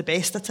the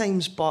best of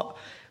times, but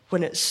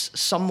when it's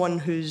someone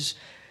who's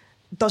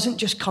doesn't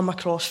just come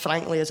across,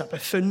 frankly, as a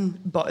buffoon,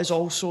 but is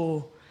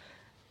also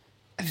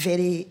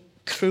very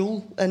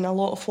cruel in a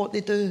lot of what they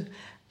do.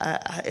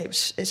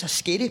 It's a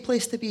scary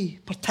place to be,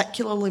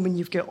 particularly when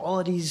you've got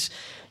all of these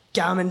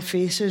gammon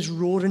faces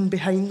roaring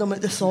behind them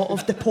at the thought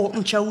of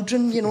deporting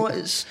children. You know,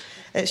 it's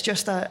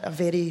just a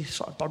very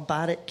sort of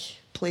barbaric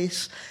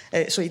place.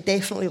 So he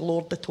definitely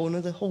lowered the tone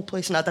of the whole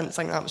place, and I didn't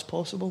think that was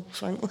possible,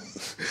 frankly.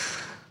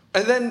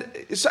 And then,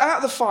 so out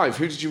of the 5,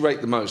 who did you rate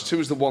the most? Who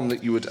was the one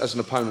that you would, as an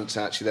opponent,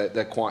 say, actually,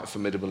 they're quite a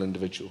formidable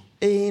individual?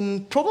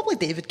 Probably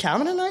David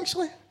Cameron,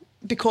 actually.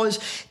 Because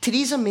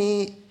Theresa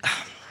May,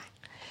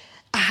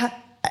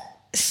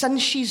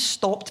 since she's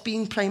stopped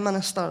being Prime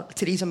Minister,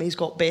 Theresa May's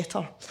got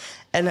better.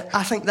 And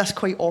I think this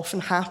quite often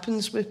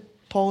happens with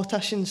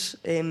politicians,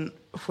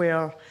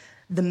 where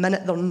the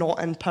minute they're not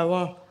in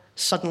power,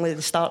 suddenly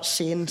they start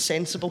saying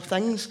sensible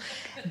things.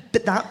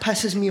 But that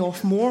pisses me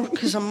off more,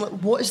 because I'm like,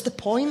 what is the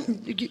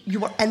point?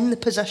 You were in the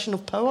position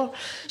of power.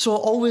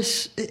 So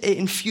it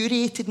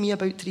infuriated me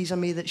about Theresa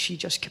May that she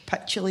just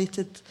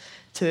capitulated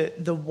to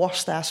the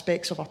worst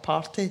aspects of her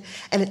party.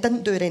 And it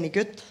didn't do her any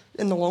good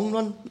in the long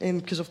run,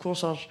 because, of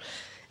course, her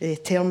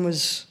term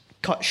was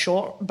cut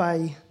short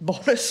by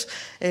Boris.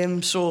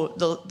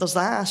 So there's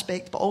that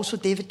aspect. But also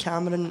David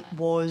Cameron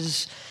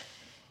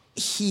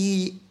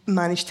he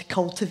managed to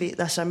cultivate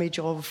this image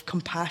of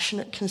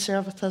compassionate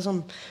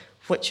conservatism,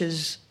 which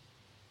is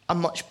a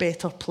much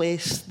better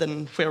place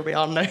than where we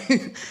are now.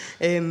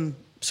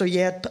 So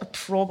yeah, I'd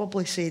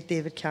probably say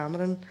David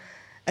Cameron.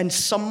 And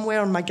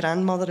somewhere my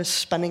grandmother is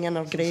spinning in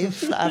her grave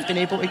that I've been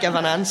able to give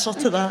an answer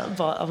to that,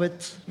 but I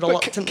would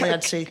reluctantly,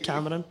 I'd say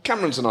Cameron.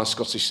 Cameron's a nice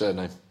Scottish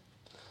surname.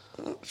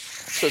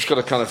 So it's got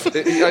a kind of...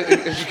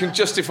 if you can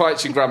justify it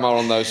to your grandma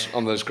on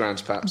those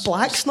grounds, perhaps.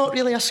 Black's not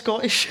really a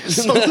Scottish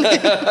surname,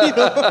 you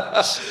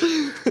know.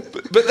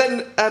 But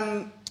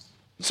then...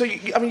 So,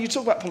 you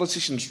talk about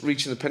politicians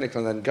reaching the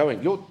pinnacle and then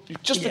going.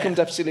 You've just become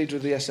deputy leader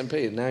of the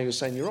SNP and now you're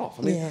saying you're off.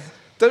 I mean,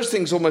 those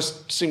things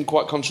almost seem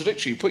quite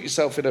contradictory. You put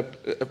yourself in a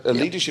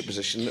leadership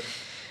position.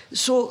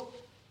 So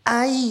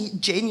I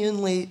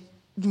genuinely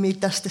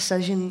made this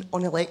decision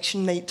on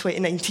election night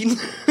 2019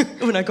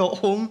 when I got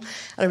home.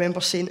 I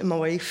remember saying to my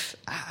wife,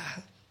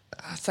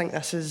 I think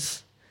this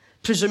is,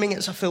 presuming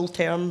it's a full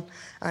term,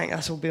 I think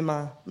this will be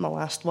my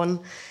last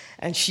one.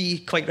 And she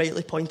quite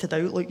rightly pointed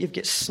out, look, you've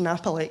got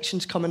snap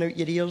elections coming out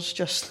your ears,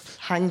 just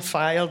hang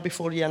fire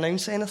before you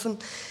announce anything.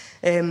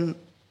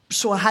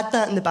 So I had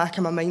that in the back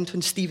of my mind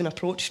when Stephen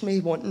approached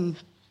me,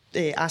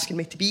 asking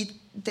me to be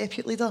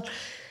deputy leader.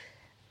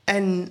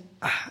 And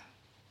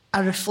I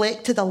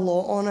reflected a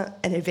lot on it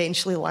and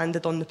eventually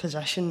landed on the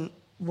position,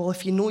 well,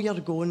 if you know you're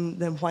going,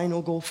 then why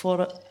not go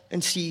for it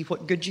and see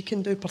what good you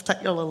can do,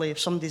 particularly if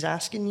somebody's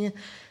asking you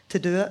to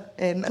do it.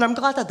 And I'm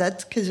glad I did,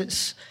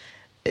 because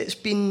it's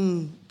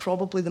been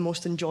probably the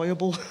most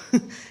enjoyable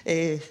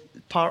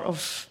part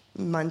of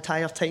my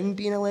entire time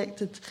being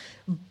elected.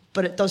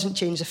 but it doesn't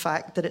change the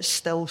fact that it's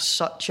still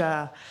such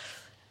a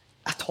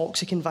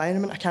toxic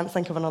environment. I can't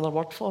think of another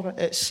word for it.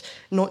 It's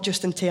not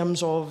just in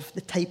terms of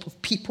the type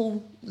of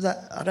people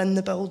that are in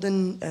the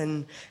building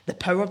and the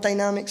power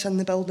dynamics in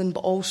the building,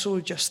 but also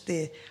just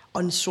the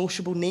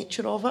unsociable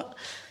nature of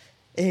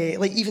it.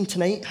 Like even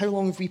tonight, how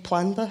long have we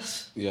planned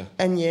this? Yeah.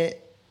 And yet,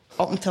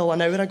 up until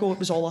an hour ago, it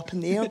was all up in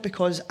the air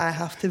because I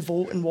have to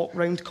vote and walk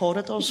round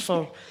corridors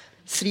for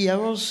 3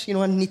 hours. You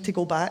know, I need to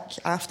go back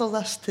after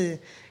this to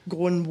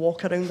go and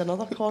walk around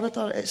another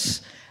corridor.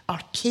 It's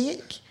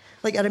archaic.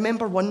 Like, I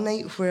remember one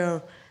night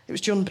where it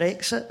was during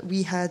Brexit,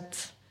 we had,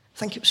 I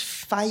think it was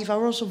 5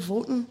 hours of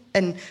voting.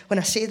 And when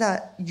I say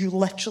that, you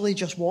literally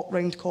just walk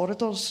round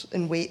corridors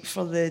and wait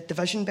for the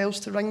division bells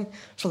to ring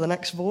for the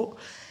next vote.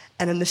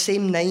 And in the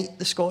same night,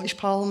 the Scottish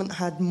Parliament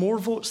had more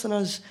votes than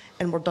us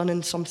and were done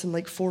in something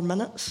like 4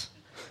 minutes.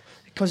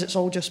 Because it's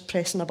all just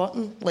pressing a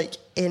button, like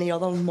any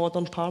other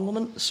modern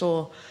parliament.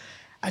 So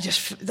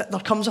there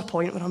comes a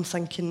point where I'm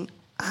thinking,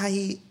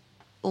 I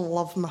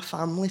love my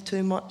family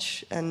too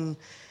much. And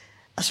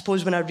I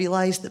suppose when I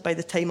realised that by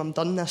the time I'm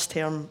done this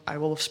term, I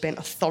will have spent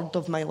a third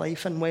of my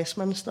life in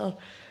Westminster,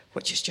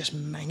 which is just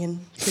minging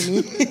to me.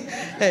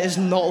 It is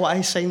not what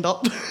I signed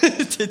up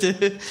to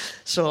do.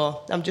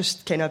 So I'm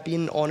just kind of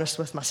being honest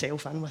with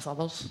myself and with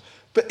others.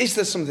 But is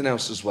there something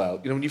else as well?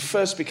 You know, when you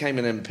first became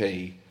an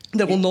MP...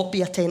 There will not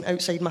be a tent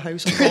outside my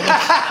house,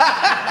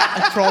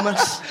 I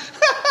promise.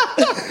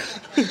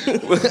 I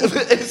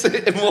promise. Is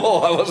it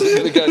more? I wasn't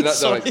going to go in that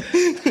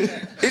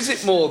direction. Is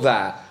it more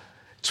that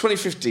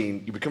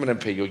 2015, you become an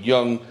MP, you're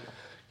young,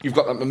 you've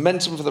got that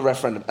momentum for the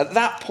referendum. At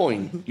that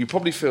point, you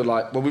probably feel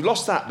like, well, we've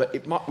lost that,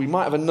 but we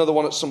might have another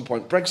one at some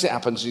point. Brexit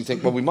happens and you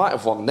think, well, we might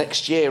have one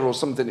next year or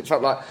something. It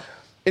felt like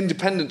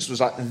independence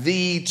was like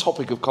the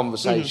topic of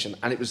conversation,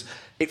 and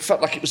it felt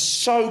like it was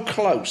so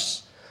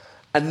close.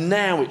 And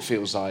now it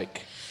feels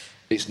like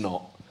it's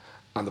not.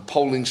 And the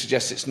polling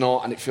suggests it's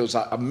not, and it feels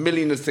like a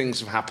million of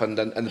things have happened,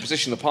 and the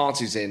position the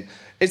party's in.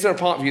 Is there a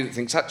part of you that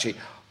thinks, actually,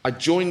 I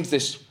joined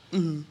this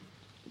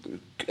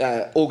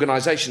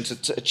organisation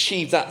to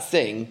achieve that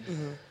thing,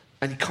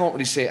 and you can't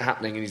really see it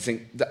happening, and you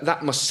think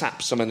that must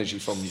sap some energy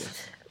from you?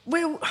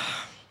 Well,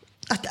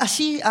 I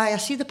see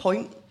the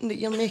point that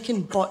you're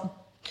making, but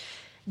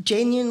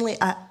genuinely,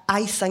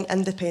 I think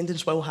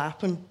independence will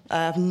happen.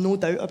 I have no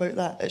doubt about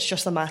that. It's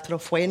just a matter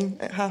of when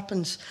it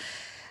happens.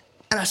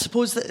 And I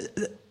suppose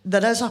that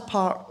there is a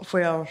part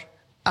where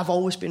I've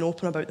always been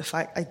open about the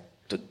fact I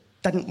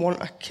didn't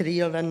want a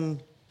career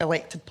in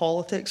elected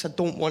politics. I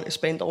don't want to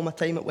spend all my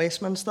time at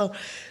Westminster.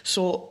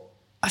 So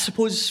I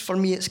suppose for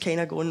me it's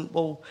kind of going,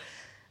 well,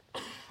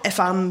 if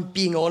I'm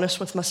being honest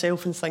with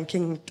myself and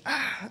thinking,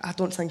 I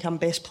don't think I'm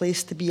best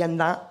placed to be in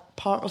that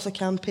part of the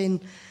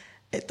campaign,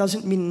 it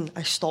doesn't mean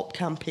I stop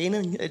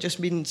campaigning. It just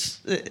means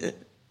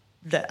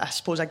that I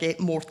suppose I get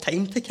more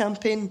time to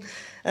campaign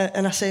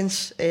in a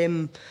sense.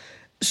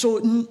 So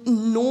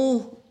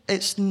no,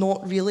 it's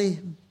not really,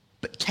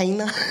 but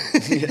kinda,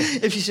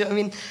 if you see what I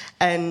mean.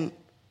 And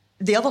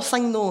the other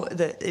thing though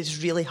that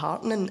is really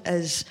heartening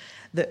is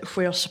that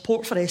where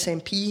support for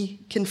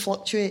SNP can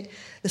fluctuate,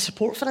 the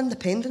support for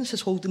independence is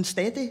holding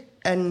steady.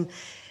 And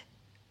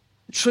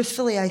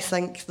truthfully, I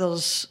think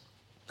there's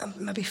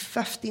maybe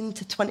 15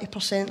 to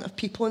 20% of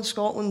people in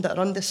Scotland that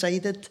are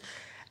undecided,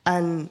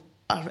 and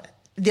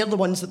they're the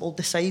ones that will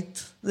decide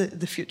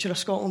the future of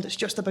Scotland. It's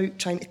just about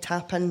trying to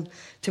tap in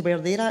to where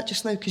they're at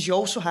just now, because you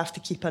also have to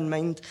keep in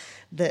mind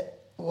that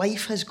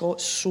life has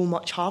got so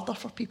much harder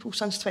for people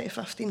since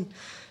 2015.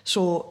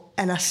 So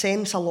in a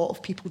sense, a lot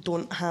of people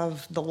don't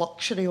have the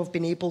luxury of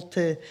being able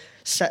to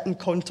sit and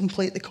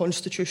contemplate the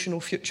constitutional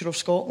future of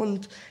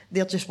Scotland.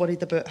 They're just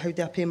worried about, how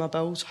do I pay my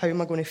bills? How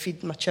am I going to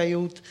feed my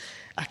child?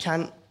 I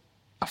can't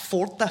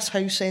afford this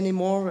house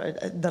anymore.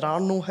 There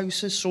are no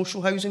houses,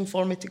 social housing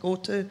for me to go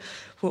to.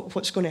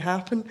 What's going to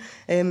happen?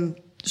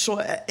 So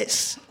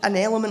it's an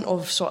element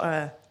of sort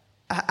of,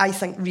 I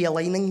think,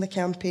 realigning the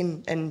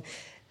campaign and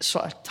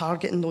sort of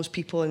targeting those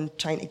people and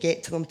trying to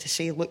get to them to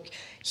say, look,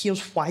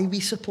 here's why we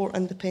support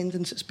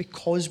independence. It's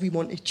because we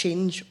want to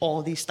change all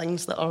of these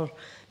things that are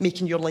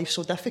making your life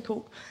so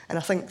difficult. And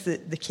I think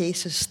that the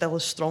case is still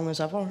as strong as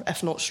ever,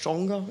 if not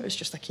stronger. It's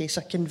just a case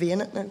of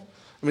conveying it now.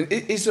 I mean,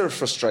 is there a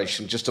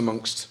frustration just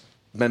amongst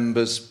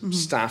members,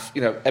 staff,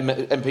 you know,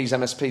 MPs,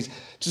 MSPs?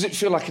 Does it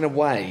feel like, in a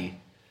way,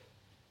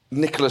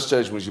 Nicola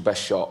Sturgeon was your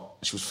best shot?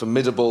 She was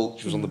formidable,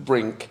 she was on the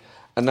brink,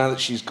 and now that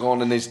she's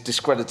gone and is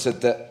discredited,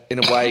 that,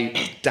 in a way,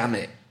 damn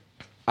it,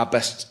 our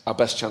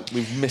best chance,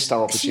 we've missed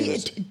our opportunity.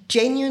 See,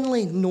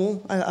 genuinely,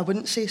 no, I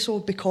wouldn't say so,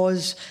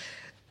 because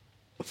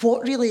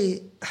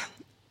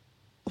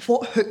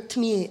what hooked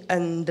me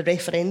in the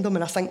referendum,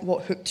 and I think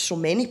what hooked so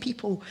many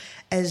people,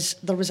 is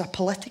there was a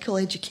political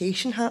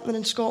education happening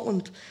in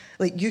Scotland.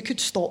 Like, you could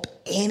stop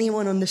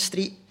anyone on the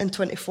street in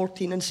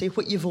 2014 and say,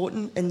 what you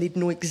voting? And they'd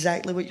know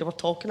exactly what you were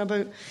talking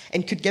about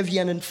and could give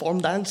you an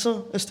informed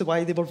answer as to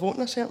why they were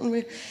voting a certain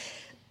way.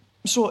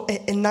 So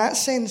in that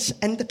sense,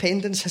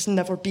 independence has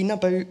never been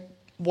about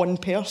one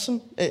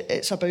person.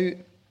 It's about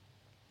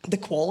the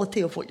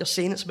quality of what you're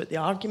saying, it's about the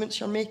arguments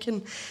you're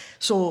making.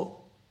 So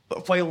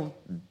while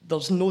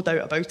there's no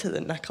doubt about it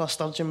that Nicola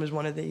Sturgeon was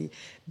one of the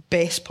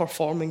best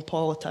performing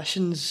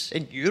politicians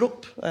in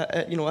Europe,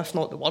 if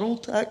not the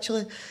world,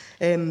 actually.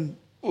 And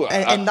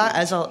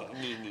that is a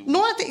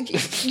no.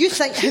 You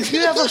think? Have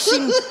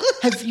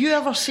you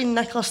ever seen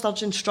Nicola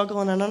Sturgeon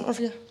struggle in an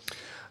interview?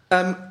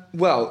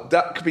 Well,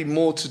 that could be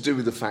more to do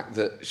with the fact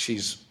that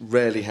she's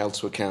rarely held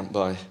to account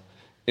by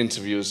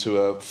interviewers who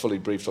are fully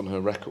briefed on her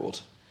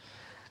record.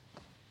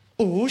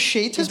 Oh,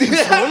 shade has been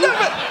thrown.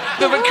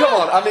 No, but come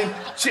on. I mean,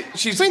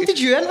 she's... When did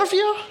you interview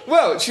her?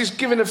 Well, she's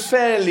given a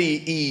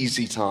fairly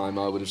easy time,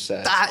 I would have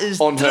said. That is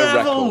on her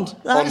terrible. record.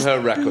 On her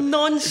record.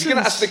 Nonsense. If you're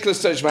going to ask Nicola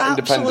Sturgeon about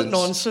Absolute independence,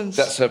 nonsense.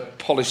 that's her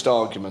polished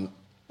argument.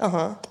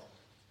 Uh-huh.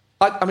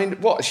 I mean,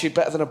 what, is she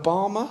better than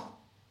Obama?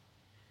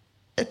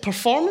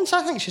 Performance,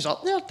 I think she's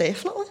up there,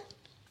 definitely.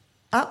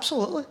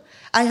 Absolutely.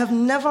 I have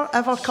never,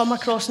 ever come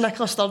across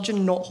Nicola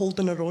Sturgeon not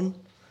holding her own.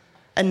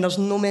 And there's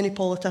no many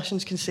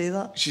politicians can say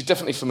that. She's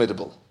definitely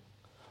formidable.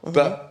 Mm-hmm.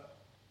 But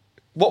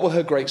what were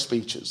her great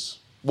speeches?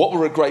 What were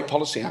her great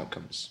policy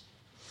outcomes?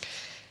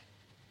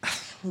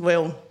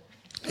 Well,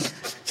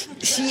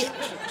 see,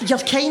 you're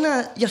kind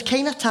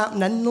of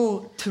tapping in,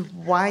 though, to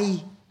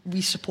why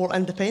we support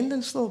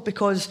independence, though,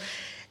 because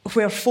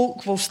where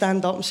folk will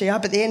stand up and say,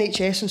 but the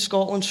NHS in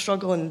Scotland's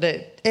struggling,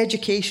 that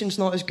education's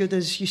not as good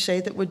as you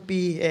said it would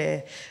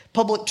be,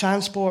 public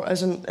transport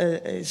isn't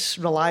as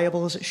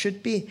reliable as it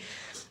should be.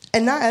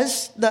 And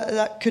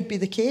that could be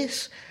the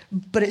case,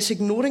 but it's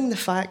ignoring the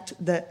fact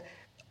that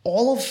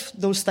all of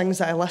those things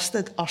that I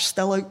listed are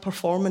still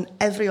outperforming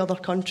every other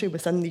country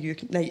within the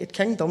United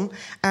Kingdom,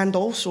 and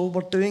also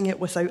we're doing it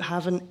without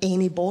having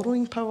any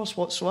borrowing powers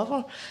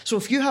whatsoever. So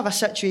if you have a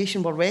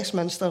situation where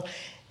Westminster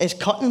is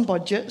cutting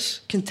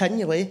budgets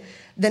continually,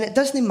 then it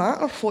doesn't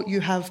matter what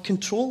you have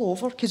control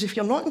over, because if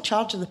you're not in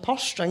charge of the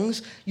purse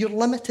strings, you're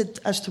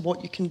limited as to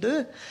what you can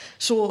do.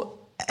 So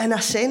in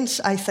a sense,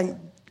 I think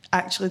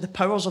actually the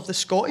powers of the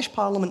Scottish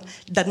Parliament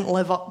didn't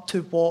live up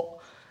to what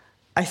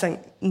I think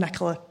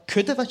Nicola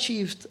could have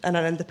achieved in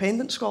an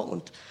independent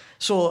Scotland.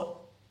 So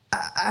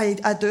I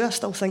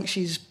still think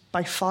she's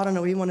by far and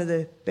away one of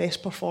the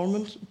best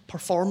performers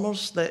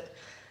that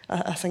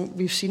I think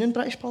we've seen in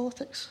British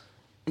politics.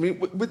 I mean,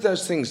 with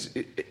those things,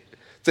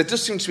 there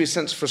does seem to be a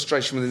sense of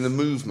frustration within the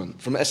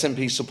movement from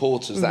SNP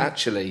supporters that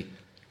actually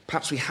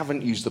perhaps we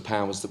haven't used the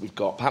powers that we've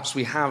got. Perhaps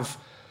we have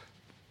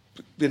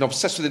been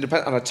obsessed with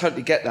independence, and I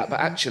totally get that, but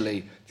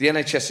actually the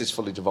NHS is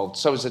fully devolved,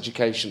 so is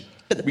education.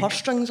 But the purse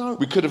strings aren't.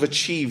 We could have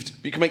achieved,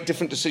 you can make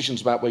different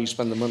decisions about where you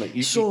spend the money.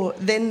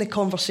 Then the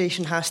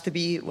conversation has to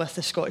be with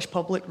the Scottish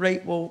public,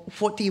 right, well,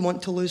 what do you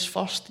want to lose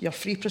first? Your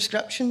free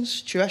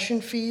prescriptions, tuition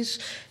fees?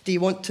 Do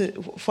you want to,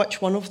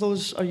 which one of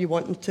those are you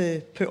wanting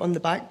to put on the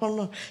back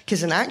burner?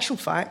 Because in actual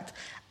fact,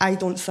 I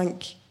don't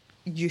think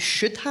you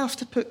should have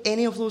to put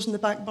any of those in the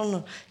back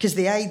burner, because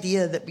the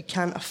idea that we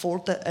can't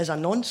afford it is a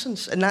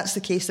nonsense, and that's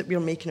the case that we're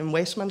making in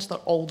Westminster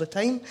all the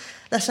time.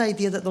 This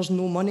idea that there's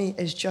no money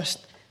is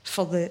just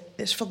for the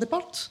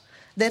birds.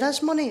 There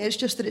is money, it's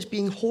just that it's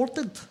being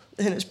hoarded,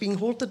 and it's being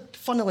hoarded,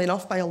 funnily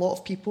enough, by a lot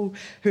of people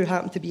who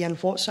happen to be in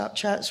WhatsApp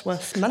chats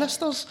with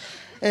ministers.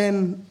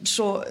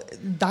 So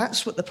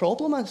that's what the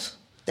problem is,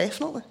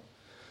 definitely.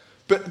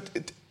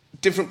 But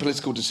different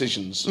political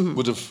decisions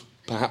would have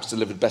perhaps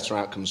delivered better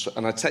outcomes.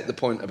 And I take the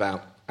point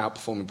about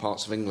outperforming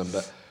parts of England,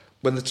 but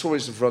when the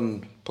Tories have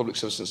run public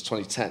service since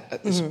 2010,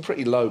 it's a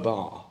pretty low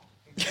bar.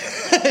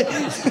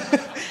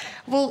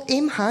 Well,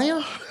 aim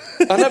higher.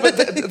 I know, but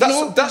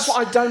that's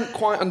what I don't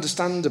quite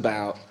understand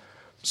about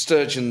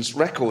Sturgeon's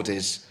record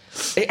is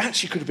it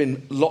actually could have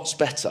been lots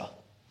better.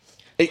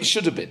 It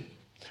should have been.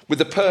 With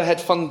the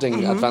per-head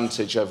funding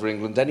advantage over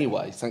England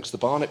anyway, thanks to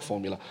the Barnett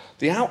formula,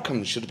 the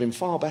outcomes should have been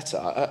far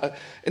better.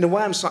 In a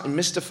way, I'm slightly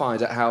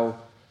mystified at how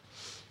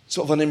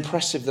sort of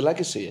unimpressive the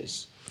legacy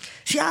is.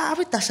 See, I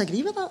would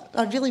disagree with that.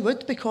 I really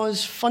would,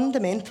 because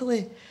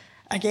fundamentally,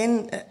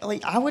 again,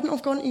 like I wouldn't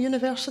have gone to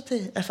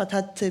university if I'd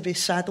had to be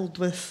saddled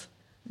with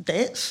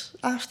debts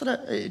after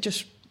it. It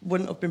just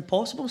wouldn't have been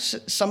possible.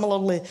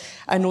 Similarly,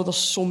 I know there's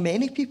so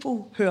many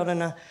people who are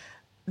in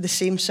the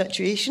same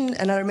situation,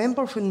 and I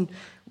remember when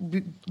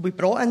we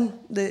brought in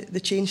the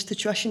change to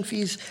tuition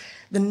fees,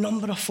 the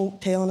number of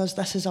folk telling us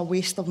this is a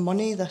waste of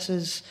money, this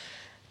is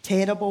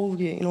terrible,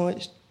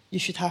 you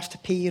should have to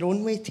pay your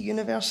own way to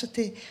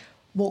university.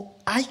 Well,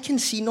 I can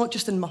see, not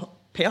just in my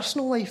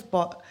personal life,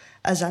 but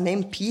as an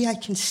MP, I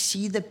can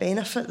see the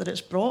benefit that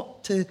it's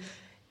brought to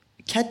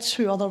kids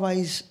who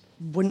otherwise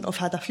wouldn't have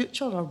had a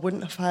future or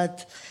wouldn't have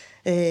had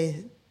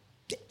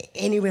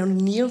anywhere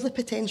near the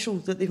potential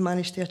that they've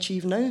managed to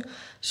achieve now.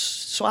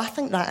 So I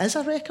think that is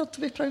a record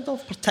to be proud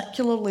of,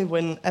 particularly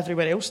when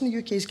everywhere else in the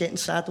UK is getting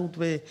saddled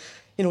with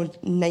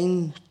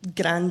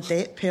 $9,000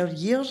 debt per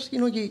year.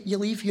 You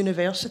leave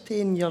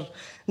university and you're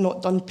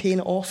not done paying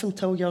it off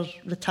until you're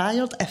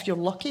retired, if you're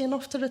lucky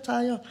enough to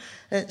retire.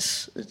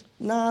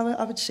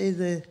 I would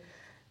say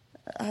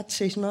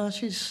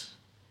she's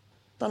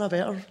done a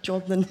better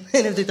job than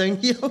anybody down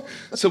here.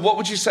 So what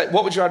would you say?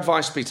 What would your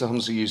advice be to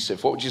Humza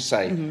Yousaf? What would you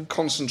say?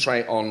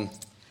 Concentrate on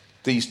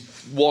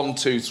these 1,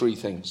 2, 3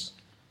 things.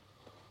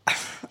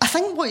 I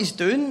think what he's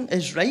doing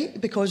is right,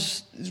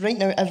 because right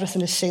now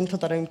everything is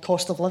centred around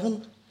cost of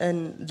living,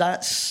 and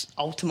that's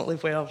ultimately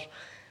where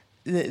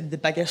the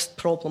biggest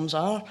problems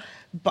are.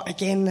 But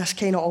again, this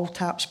kind of all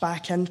taps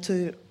back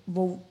into,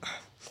 well,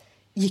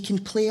 you can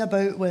play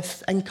about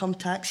with income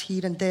tax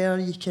here and there,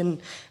 you can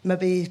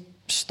maybe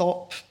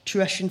stop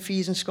tuition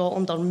fees in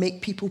Scotland or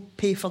make people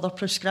pay for their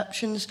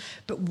prescriptions,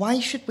 but why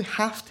should we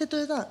have to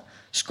do that?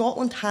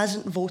 Scotland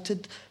hasn't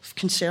voted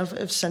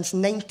Conservative since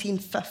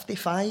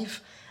 1955,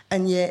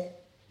 and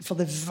yet for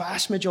the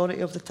vast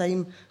majority of the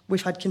time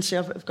we've had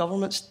Conservative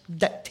governments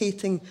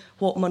dictating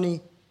what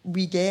money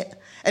we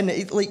get. And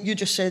like you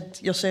just said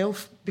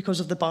yourself, because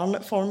of the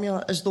Barnett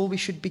formula, as though we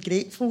should be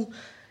grateful,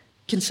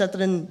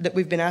 considering that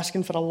we've been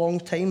asking for a long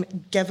time,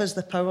 give us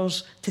the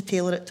powers to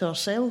tailor it to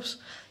ourselves.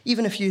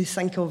 Even if you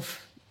think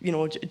of,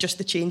 just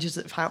the changes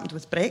that have happened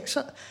with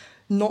Brexit,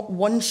 not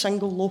one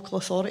single local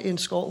authority in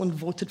Scotland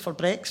voted for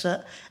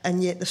Brexit,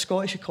 and yet the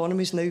Scottish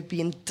economy is now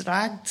being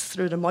dragged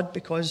through the mud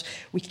because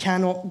we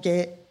cannot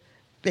get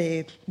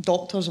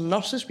doctors and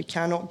nurses, we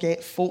cannot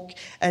get folk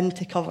in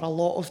to cover a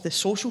lot of the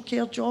social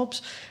care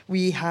jobs.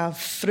 We have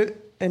fruit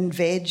and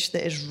veg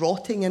that is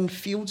rotting in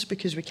fields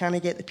because we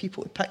can't get the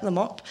people to pick them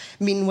up.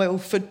 Meanwhile,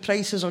 food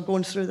prices are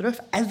going through the roof.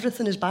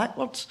 Everything is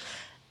backwards.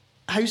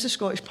 How's the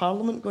Scottish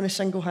Parliament going to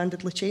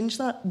single-handedly change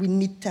that? We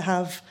need to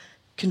have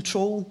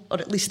control, or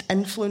at least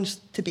influence,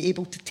 to be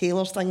able to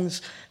tailor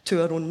things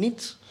to our own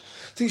needs.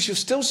 The thing is, you're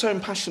still so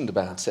impassioned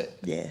about it.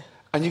 Yeah.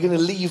 And you're going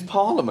to leave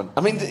Parliament.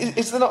 I mean,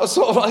 is there not a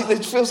sort of like,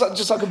 it feels like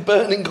just like a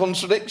burning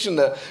contradiction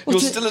that you're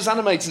still as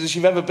animated as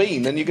you've ever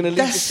been and you're going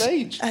to leave the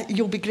stage?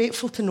 You'll be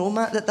grateful to know,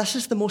 Matt, that this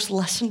is the most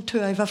listened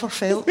to I've ever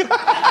felt.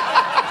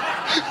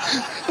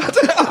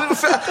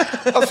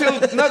 I feel,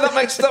 no,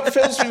 that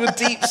fills me with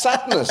deep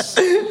sadness.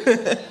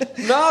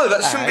 No,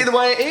 that shouldn't be the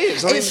way it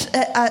is.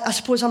 I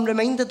suppose I'm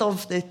reminded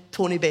of the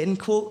Tony Benn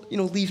quote,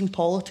 leaving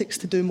politics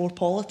to do more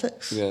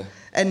politics. Yeah.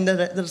 And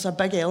there's a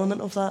big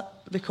element of that,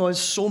 because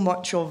so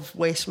much of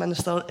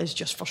Westminster is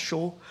just for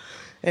show.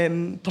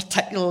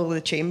 Particularly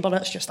the Chamber,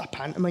 it's just a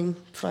pantomime,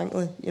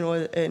 frankly.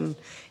 And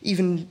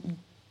even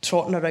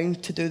trotting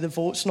around to do the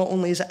votes, not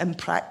only is it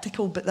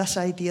impractical, but this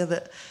idea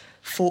that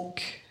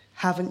folk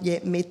haven't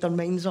yet made their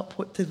minds up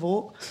what to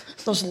vote.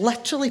 There's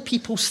literally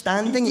people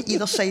standing at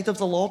either side of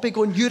the lobby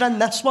going, you're in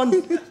this one,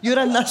 you're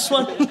in this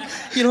one.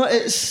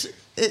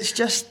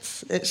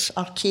 It's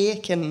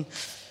archaic, and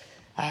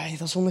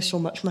there's only so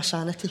much my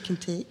sanity can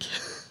take.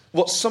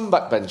 What some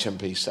backbench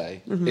MPs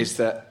say is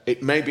that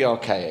it may be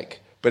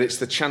archaic, but it's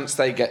the chance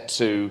they get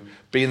to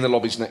be in the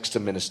lobbies next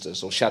to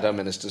ministers or shadow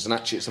ministers, and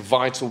actually it's a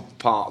vital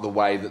part of the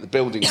way that the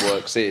building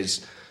works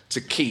is to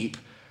keep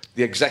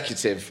the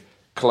executive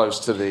close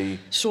to the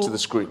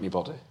scrutiny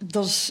body.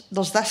 There's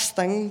this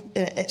thing,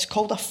 it's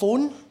called a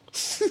phone,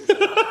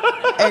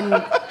 and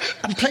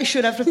I'm pretty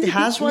sure everybody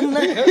has one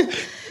now.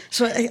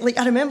 So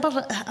I remember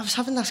I was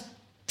having this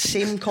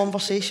same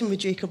conversation with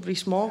Jacob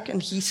Rees-Mogg,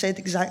 and he said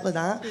exactly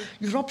that.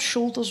 You rub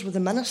shoulders with the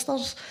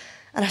ministers.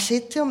 And I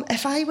said to him,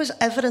 if I was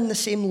ever in the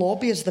same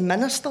lobby as the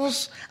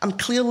ministers, I'm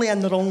clearly in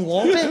the wrong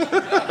lobby.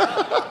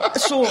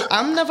 So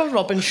I'm never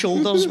rubbing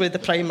shoulders with the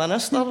Prime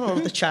Minister or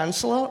the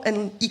Chancellor,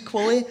 and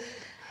equally,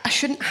 I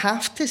shouldn't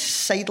have to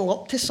sidle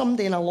up to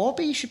somebody in a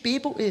lobby. You should be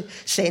able to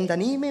send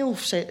an email,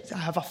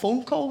 have a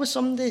phone call with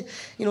somebody,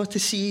 to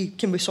see,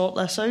 can we sort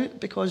this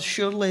out? Because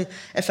surely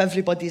if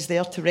everybody's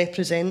there to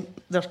represent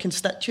their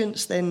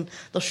constituents, then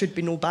there should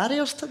be no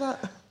barriers to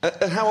that.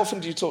 And how often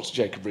do you talk to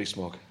Jacob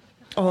Rees-Mogg?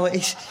 Oh,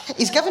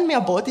 he's given me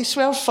a body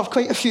swerve for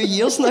quite a few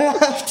years now, I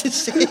have to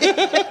say.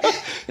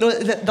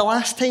 The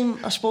last time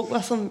I spoke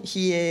with him,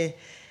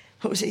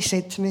 what was it he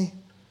said to me?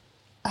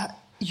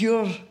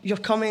 You're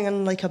coming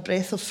in like a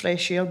breath of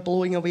fresh air,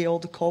 blowing away all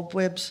the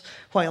cobwebs,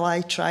 while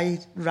I try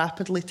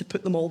rapidly to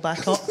put them all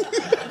back up.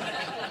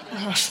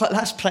 I was like,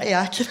 that's pretty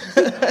accurate.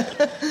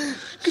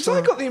 Because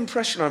I got the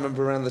impression, I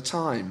remember around the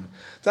time,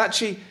 that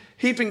actually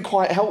he'd been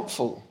quite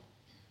helpful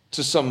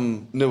to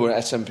some newer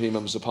SNP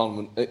members of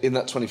Parliament in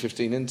that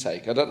 2015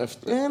 intake. I don't know if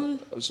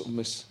I sort of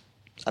missed.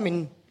 I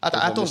mean, I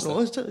don't know.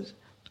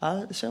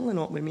 It's certainly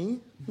not with me.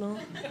 No.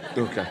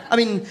 Okay. I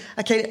mean,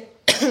 I kind of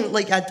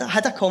I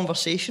had a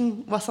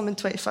conversation with him in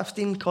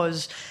 2015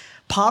 because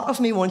part of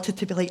me wanted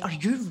to be like, "Are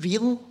you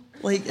real?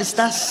 Like, is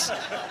this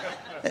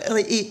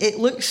like it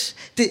looks?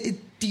 Do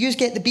you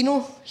get the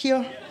Beano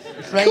here?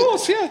 Right? Of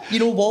course,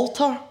 yeah.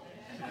 Walter.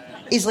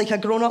 He's like a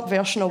grown-up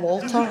version of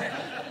Walter."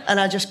 And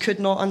I just could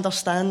not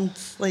understand.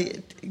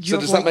 Like, so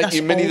does that make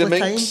you Minnie the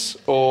Minx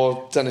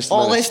or Dennis the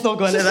Menace? Let's not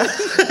go into that.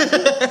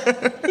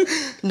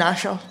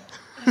 Nasher.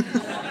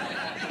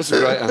 That's a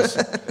great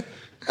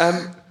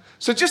answer.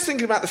 So just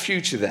thinking about the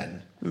future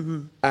then,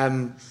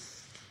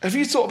 have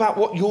you thought about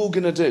what you're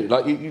going to do?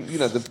 Like,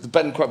 the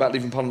Ben quote about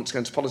leaving Parliament to go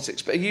into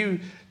politics, but do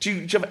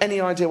you have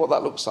any idea what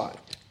that looks like?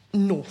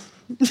 No.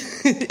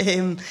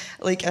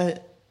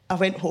 I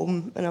went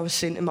home and I was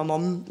saying to my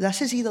mum,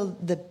 this is either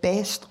the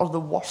best or the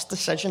worst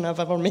decision I've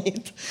ever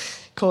made,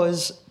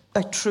 because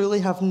I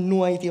truly have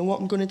no idea what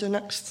I'm going to do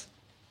next.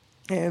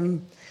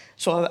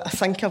 So I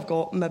think I've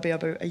got maybe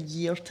about a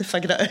year to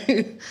figure it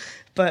out.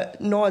 But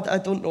no, I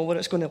don't know what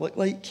it's going to look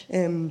like.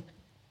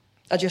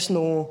 I just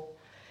know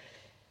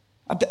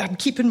I'm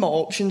keeping my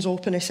options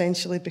open,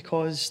 essentially,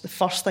 because the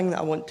first thing that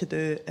I want to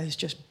do is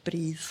just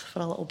breathe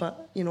for a little bit,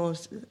 you know,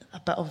 a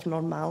bit of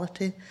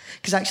normality.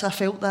 Because actually I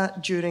felt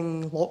that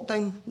during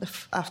lockdown,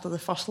 after the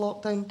first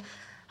lockdown.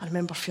 I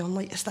remember feeling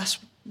like, is this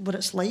what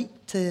it's like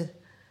to,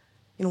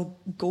 you know,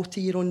 go to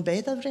your own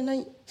bed every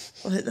night?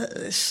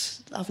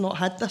 I've not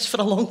had this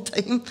for a long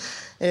time.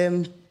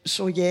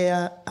 So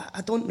yeah,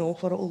 I don't know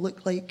what it'll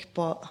look like,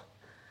 but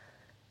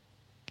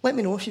let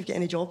me know if you've got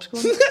any jobs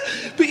going.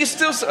 But you're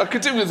still... I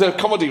could do with a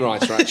comedy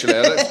writer, actually.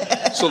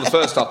 I saw the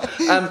first half.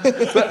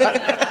 But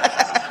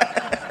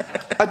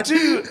I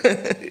do...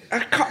 I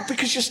can't,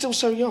 because you're still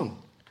so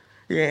young.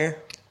 Yeah,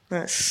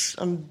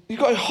 You've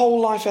got a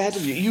whole life ahead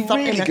of you. Are you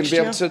really going to be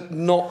able year. to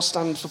not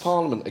stand for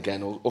Parliament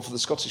again, or for the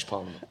Scottish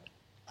Parliament?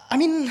 I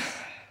mean,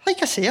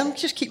 like I say, I'm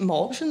just keeping my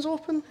options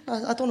open.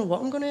 I don't know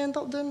what I'm going to end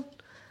up doing.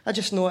 I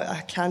just know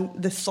I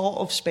can't... The thought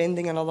of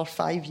spending another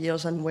 5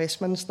 years in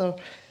Westminster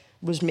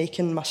was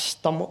making my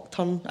stomach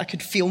turn. I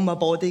could feel my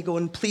body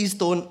going, please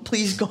don't,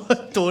 please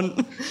God,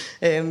 don't.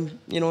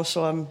 You know,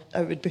 so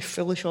it would be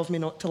foolish of me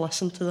not to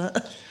listen to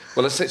that.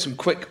 Well, let's take some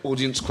quick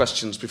audience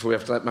questions before we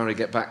have to let Mhairi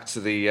get back to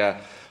the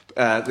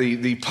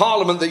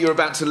Parliament that you're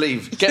about to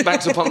leave. Get back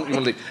to the Parliament you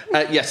want to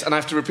leave. Yes, and I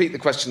have to repeat the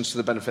questions for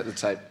the benefit of the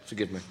tape.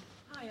 Forgive me.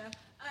 Hiya.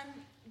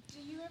 Do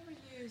you ever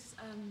use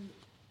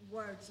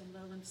words in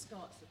Lowland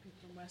Scots that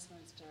people in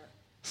Westminster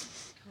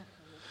can't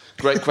understand?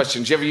 Great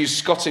question. Do you ever use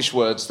Scottish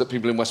words that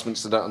people in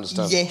Westminster don't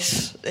understand?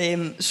 Yes.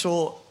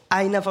 So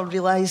I never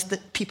realised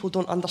that people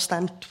don't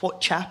understand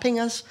what chapping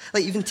is.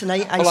 Like, even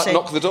tonight I said...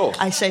 knock the door?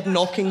 I said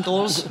knocking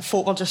doors.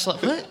 Folk were just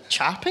like, what?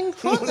 Chapping?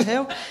 What the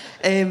hell?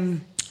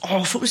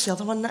 What was the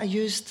other one that I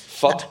used?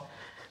 Fud?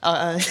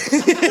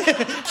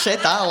 Said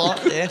that a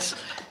lot, yes.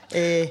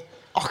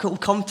 It'll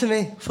come to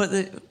me.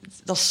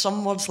 There's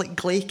some words like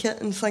glaikit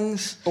and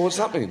things. Oh, what's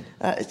that mean?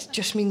 It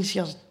just means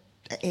you're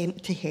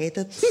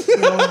empty-headed. You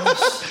know,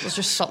 there's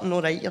just something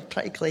all right. You're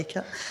pretty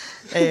glaikit.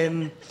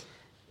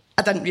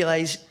 I didn't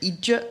realise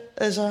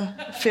Egypt is a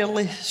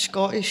fairly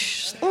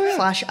Scottish /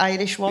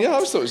 Irish word. Yeah, I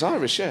always thought it was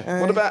Irish,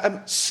 yeah. What about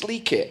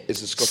sleekit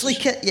is a Scottish...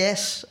 Sleekit,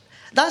 yes.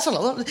 That's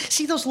another...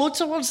 See, there's loads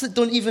of words that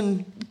don't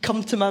even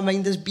come to my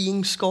mind as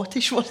being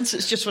Scottish words.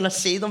 It's just when I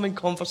say them in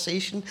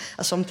conversation,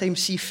 I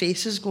sometimes see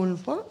faces going,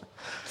 what?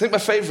 I think my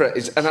favourite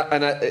is,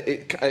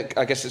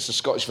 I guess it's a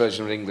Scottish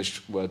version of an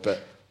English word,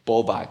 but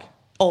ball bag.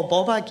 Oh,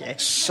 ball bag, yeah.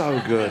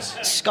 So good.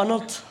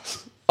 Scunnard.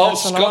 Oh,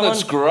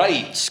 scunnard's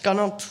great.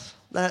 Scunnard.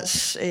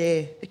 That's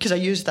because I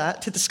used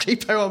that to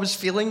describe how I was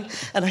feeling,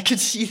 and I could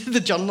see the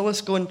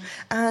journalist going,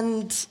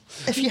 and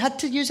if you had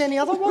to use any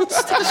other words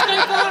to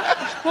describe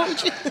that, what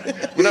would you...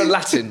 We know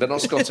Latin, but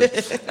not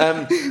Scottish.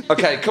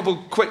 OK, a couple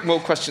quick more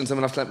questions, then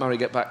we'll have to let Mhairi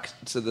get back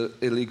to the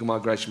illegal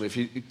migration. If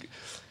you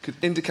could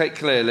indicate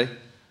clearly.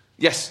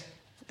 Yes?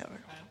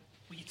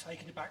 Were you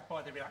taken aback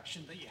by the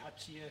reaction that you had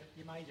to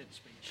your maiden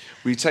speech?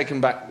 Were you taken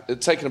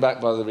aback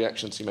by the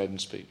reaction to your maiden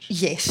speech?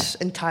 Yes,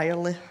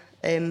 entirely.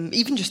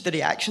 Even just the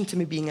reaction to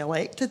me being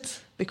elected,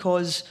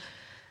 because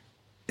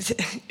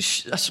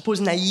I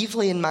suppose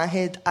naively in my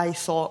head I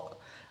thought,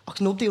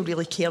 nobody will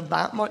really care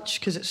that much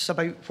because it's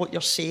about what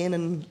you're saying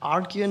and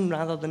arguing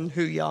rather than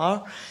who you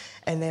are.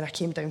 And then I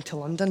came down to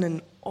London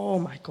and oh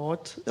my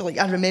God, like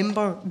I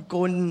remember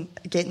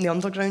getting the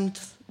Underground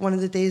one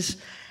of the days,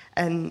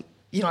 and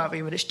you know that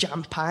way where it's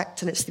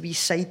jam-packed and it's the wee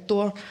side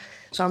door.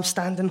 So I'm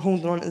standing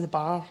holding on to the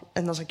bar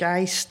and there's a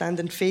guy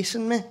standing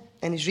facing me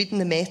and he's reading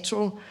the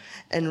Metro,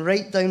 and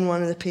right down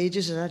one of the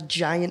pages is a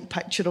giant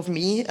picture of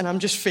me, and I'm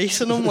just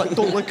facing him like,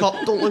 don't look up,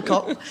 don't look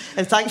up.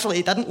 And thankfully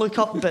he didn't look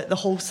up, but the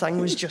whole thing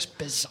was just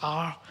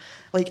bizarre.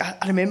 Like,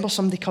 I remember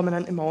somebody coming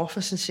into my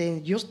office and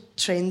saying, you're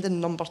trending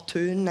number 2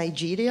 in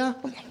Nigeria.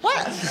 I'm like,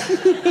 what?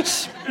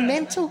 It's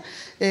mental.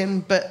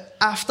 But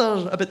after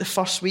about the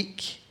first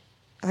week,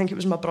 I think it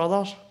was my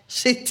brother,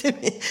 said to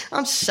me,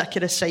 I'm sick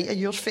of the sight of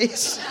your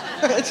face.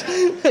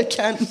 I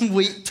can't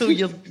wait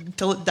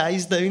till it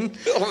dies down.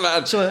 Oh,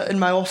 man. So in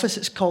my office,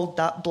 it's called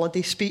That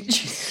Bloody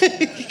Speech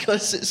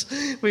because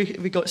we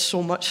got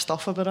so much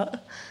stuff about it.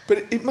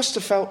 But it must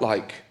have felt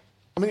like,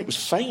 I mean, it was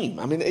fame.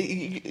 I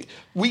mean,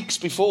 weeks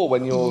before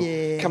when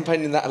you're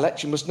campaigning that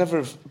election, you must never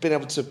have been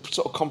able to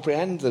sort of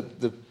comprehend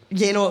the...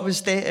 Yeah, no, it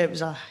was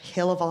a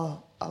hell of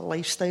a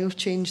lifestyle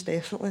change,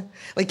 definitely.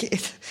 Like,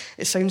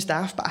 it sounds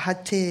daft, but I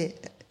had to...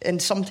 and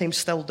sometimes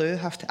still do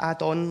have to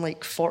add on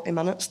like 40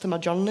 minutes to my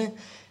journey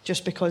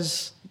just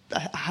because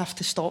I have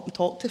to stop and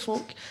talk to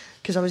folk,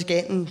 because I was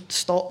getting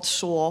stopped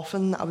so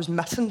often that I was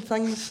missing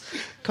things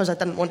because I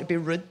didn't want to be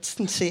rude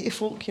and say to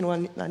folk, you know,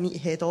 I need to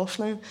head off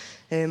now.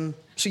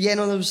 So yeah,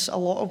 no, there was a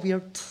lot of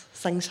weird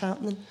things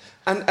happening.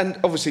 And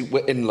obviously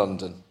we're in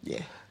London.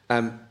 Yeah.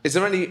 Is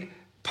there any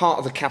part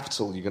of the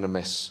capital you're going to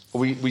miss? Or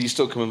will you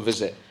still come and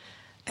visit?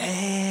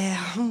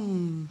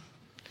 I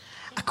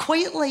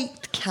quite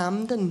liked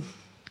Camden.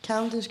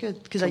 Camden's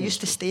good because I used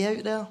to stay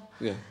out there.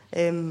 Yeah.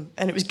 And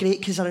it was great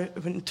because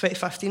in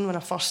 2015 when I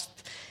first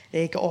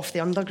got off the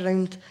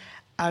underground,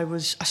 I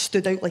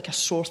stood out like a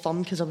sore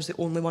thumb because I was the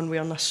only one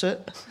wearing a suit,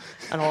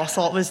 and all I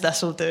thought was,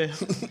 this'll do.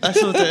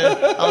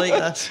 I like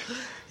this.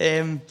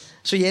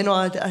 So yeah, no,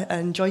 I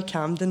enjoy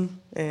Camden.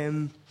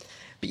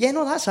 But yeah,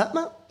 no, that's it,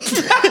 Matt.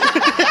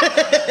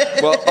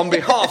 Well, on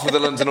behalf of the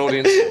London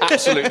audience,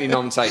 absolutely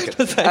none taken.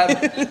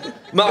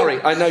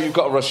 Mhairi, I know you've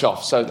got to rush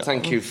off, so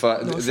thank you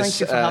for this. Thank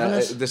you for having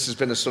us. This has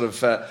been a sort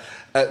of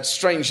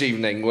strange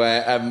evening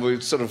where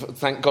we've sort of,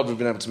 thank God we've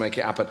been able to make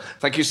it happen.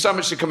 Thank you so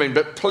much for coming,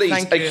 but please,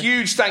 Thank you.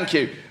 Huge thank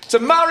you to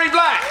Mhairi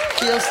Black.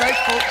 Cheers, thanks,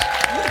 folks.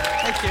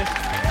 Thank you.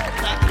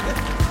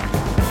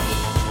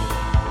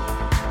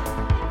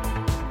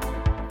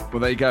 Well,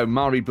 there you go,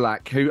 Mhairi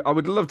Black, who I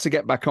would love to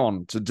get back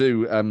on to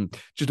do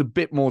just a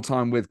bit more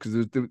time with,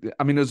 because,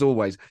 I mean, as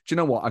always, do you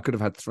know what? I could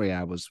have had 3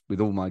 hours with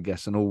all my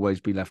guests and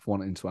always be left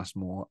wanting to ask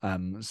more.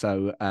 But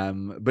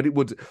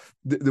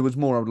there was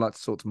more I would like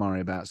to talk to Mhairi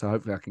about, so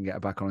hopefully I can get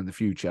her back on in the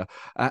future.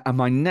 And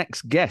my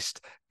next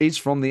guest is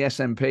from the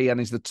SNP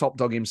and is the top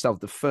dog himself,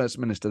 the First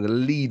Minister, the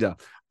leader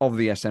of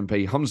the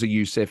SNP, Humza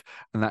Yousaf,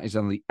 and that is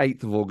on the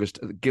 8th of August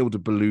at the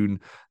Gilded Balloon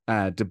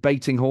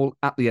Debating Hall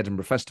at the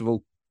Edinburgh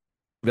Festival.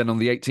 Then on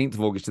the 18th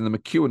of August in the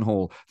McEwen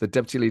Hall, the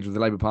Deputy Leader of the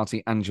Labour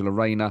Party, Angela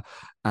Rayner.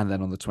 And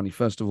then on the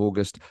 21st of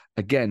August,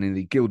 again in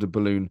the Gilded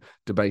Balloon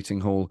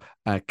Debating Hall,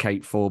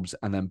 Kate Forbes.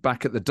 And then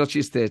back at the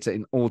Duchess Theatre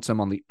in autumn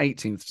on the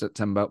 18th of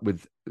September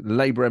with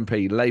Labour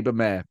MP, Labour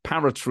Mayor,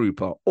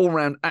 Paratrooper,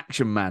 all-round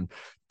action man,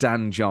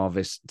 Dan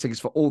Jarvis. Tickets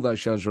for all those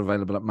shows are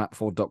available at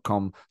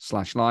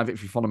mattford.com/live.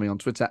 If you follow me on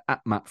Twitter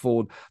at Matt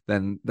Ford,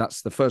 then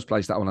that's the first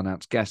place that I will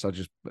announce guests. I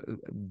just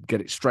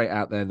get it straight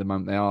out there the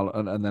moment they are,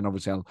 and then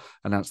obviously I'll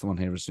announce them on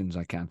here as soon as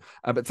I can.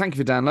 But thank you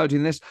for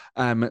downloading this.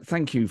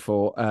 Thank you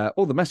for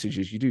all the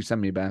messages you do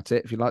send me about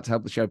it. If you'd like to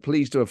help the show,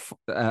 please do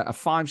a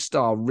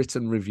 5-star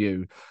written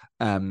review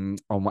on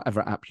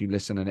whatever app you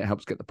listen, and it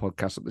helps get the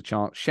podcast up the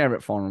chart. Share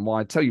it far and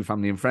wide. Tell your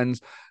family and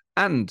friends,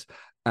 and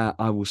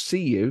I will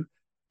see you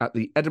at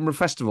the Edinburgh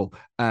Festival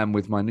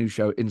with my new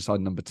show,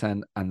 Inside Number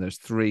 10, and those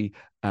 3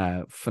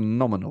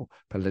 phenomenal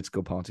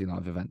political party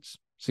live events.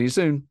 See you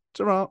soon.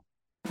 Ta-ra.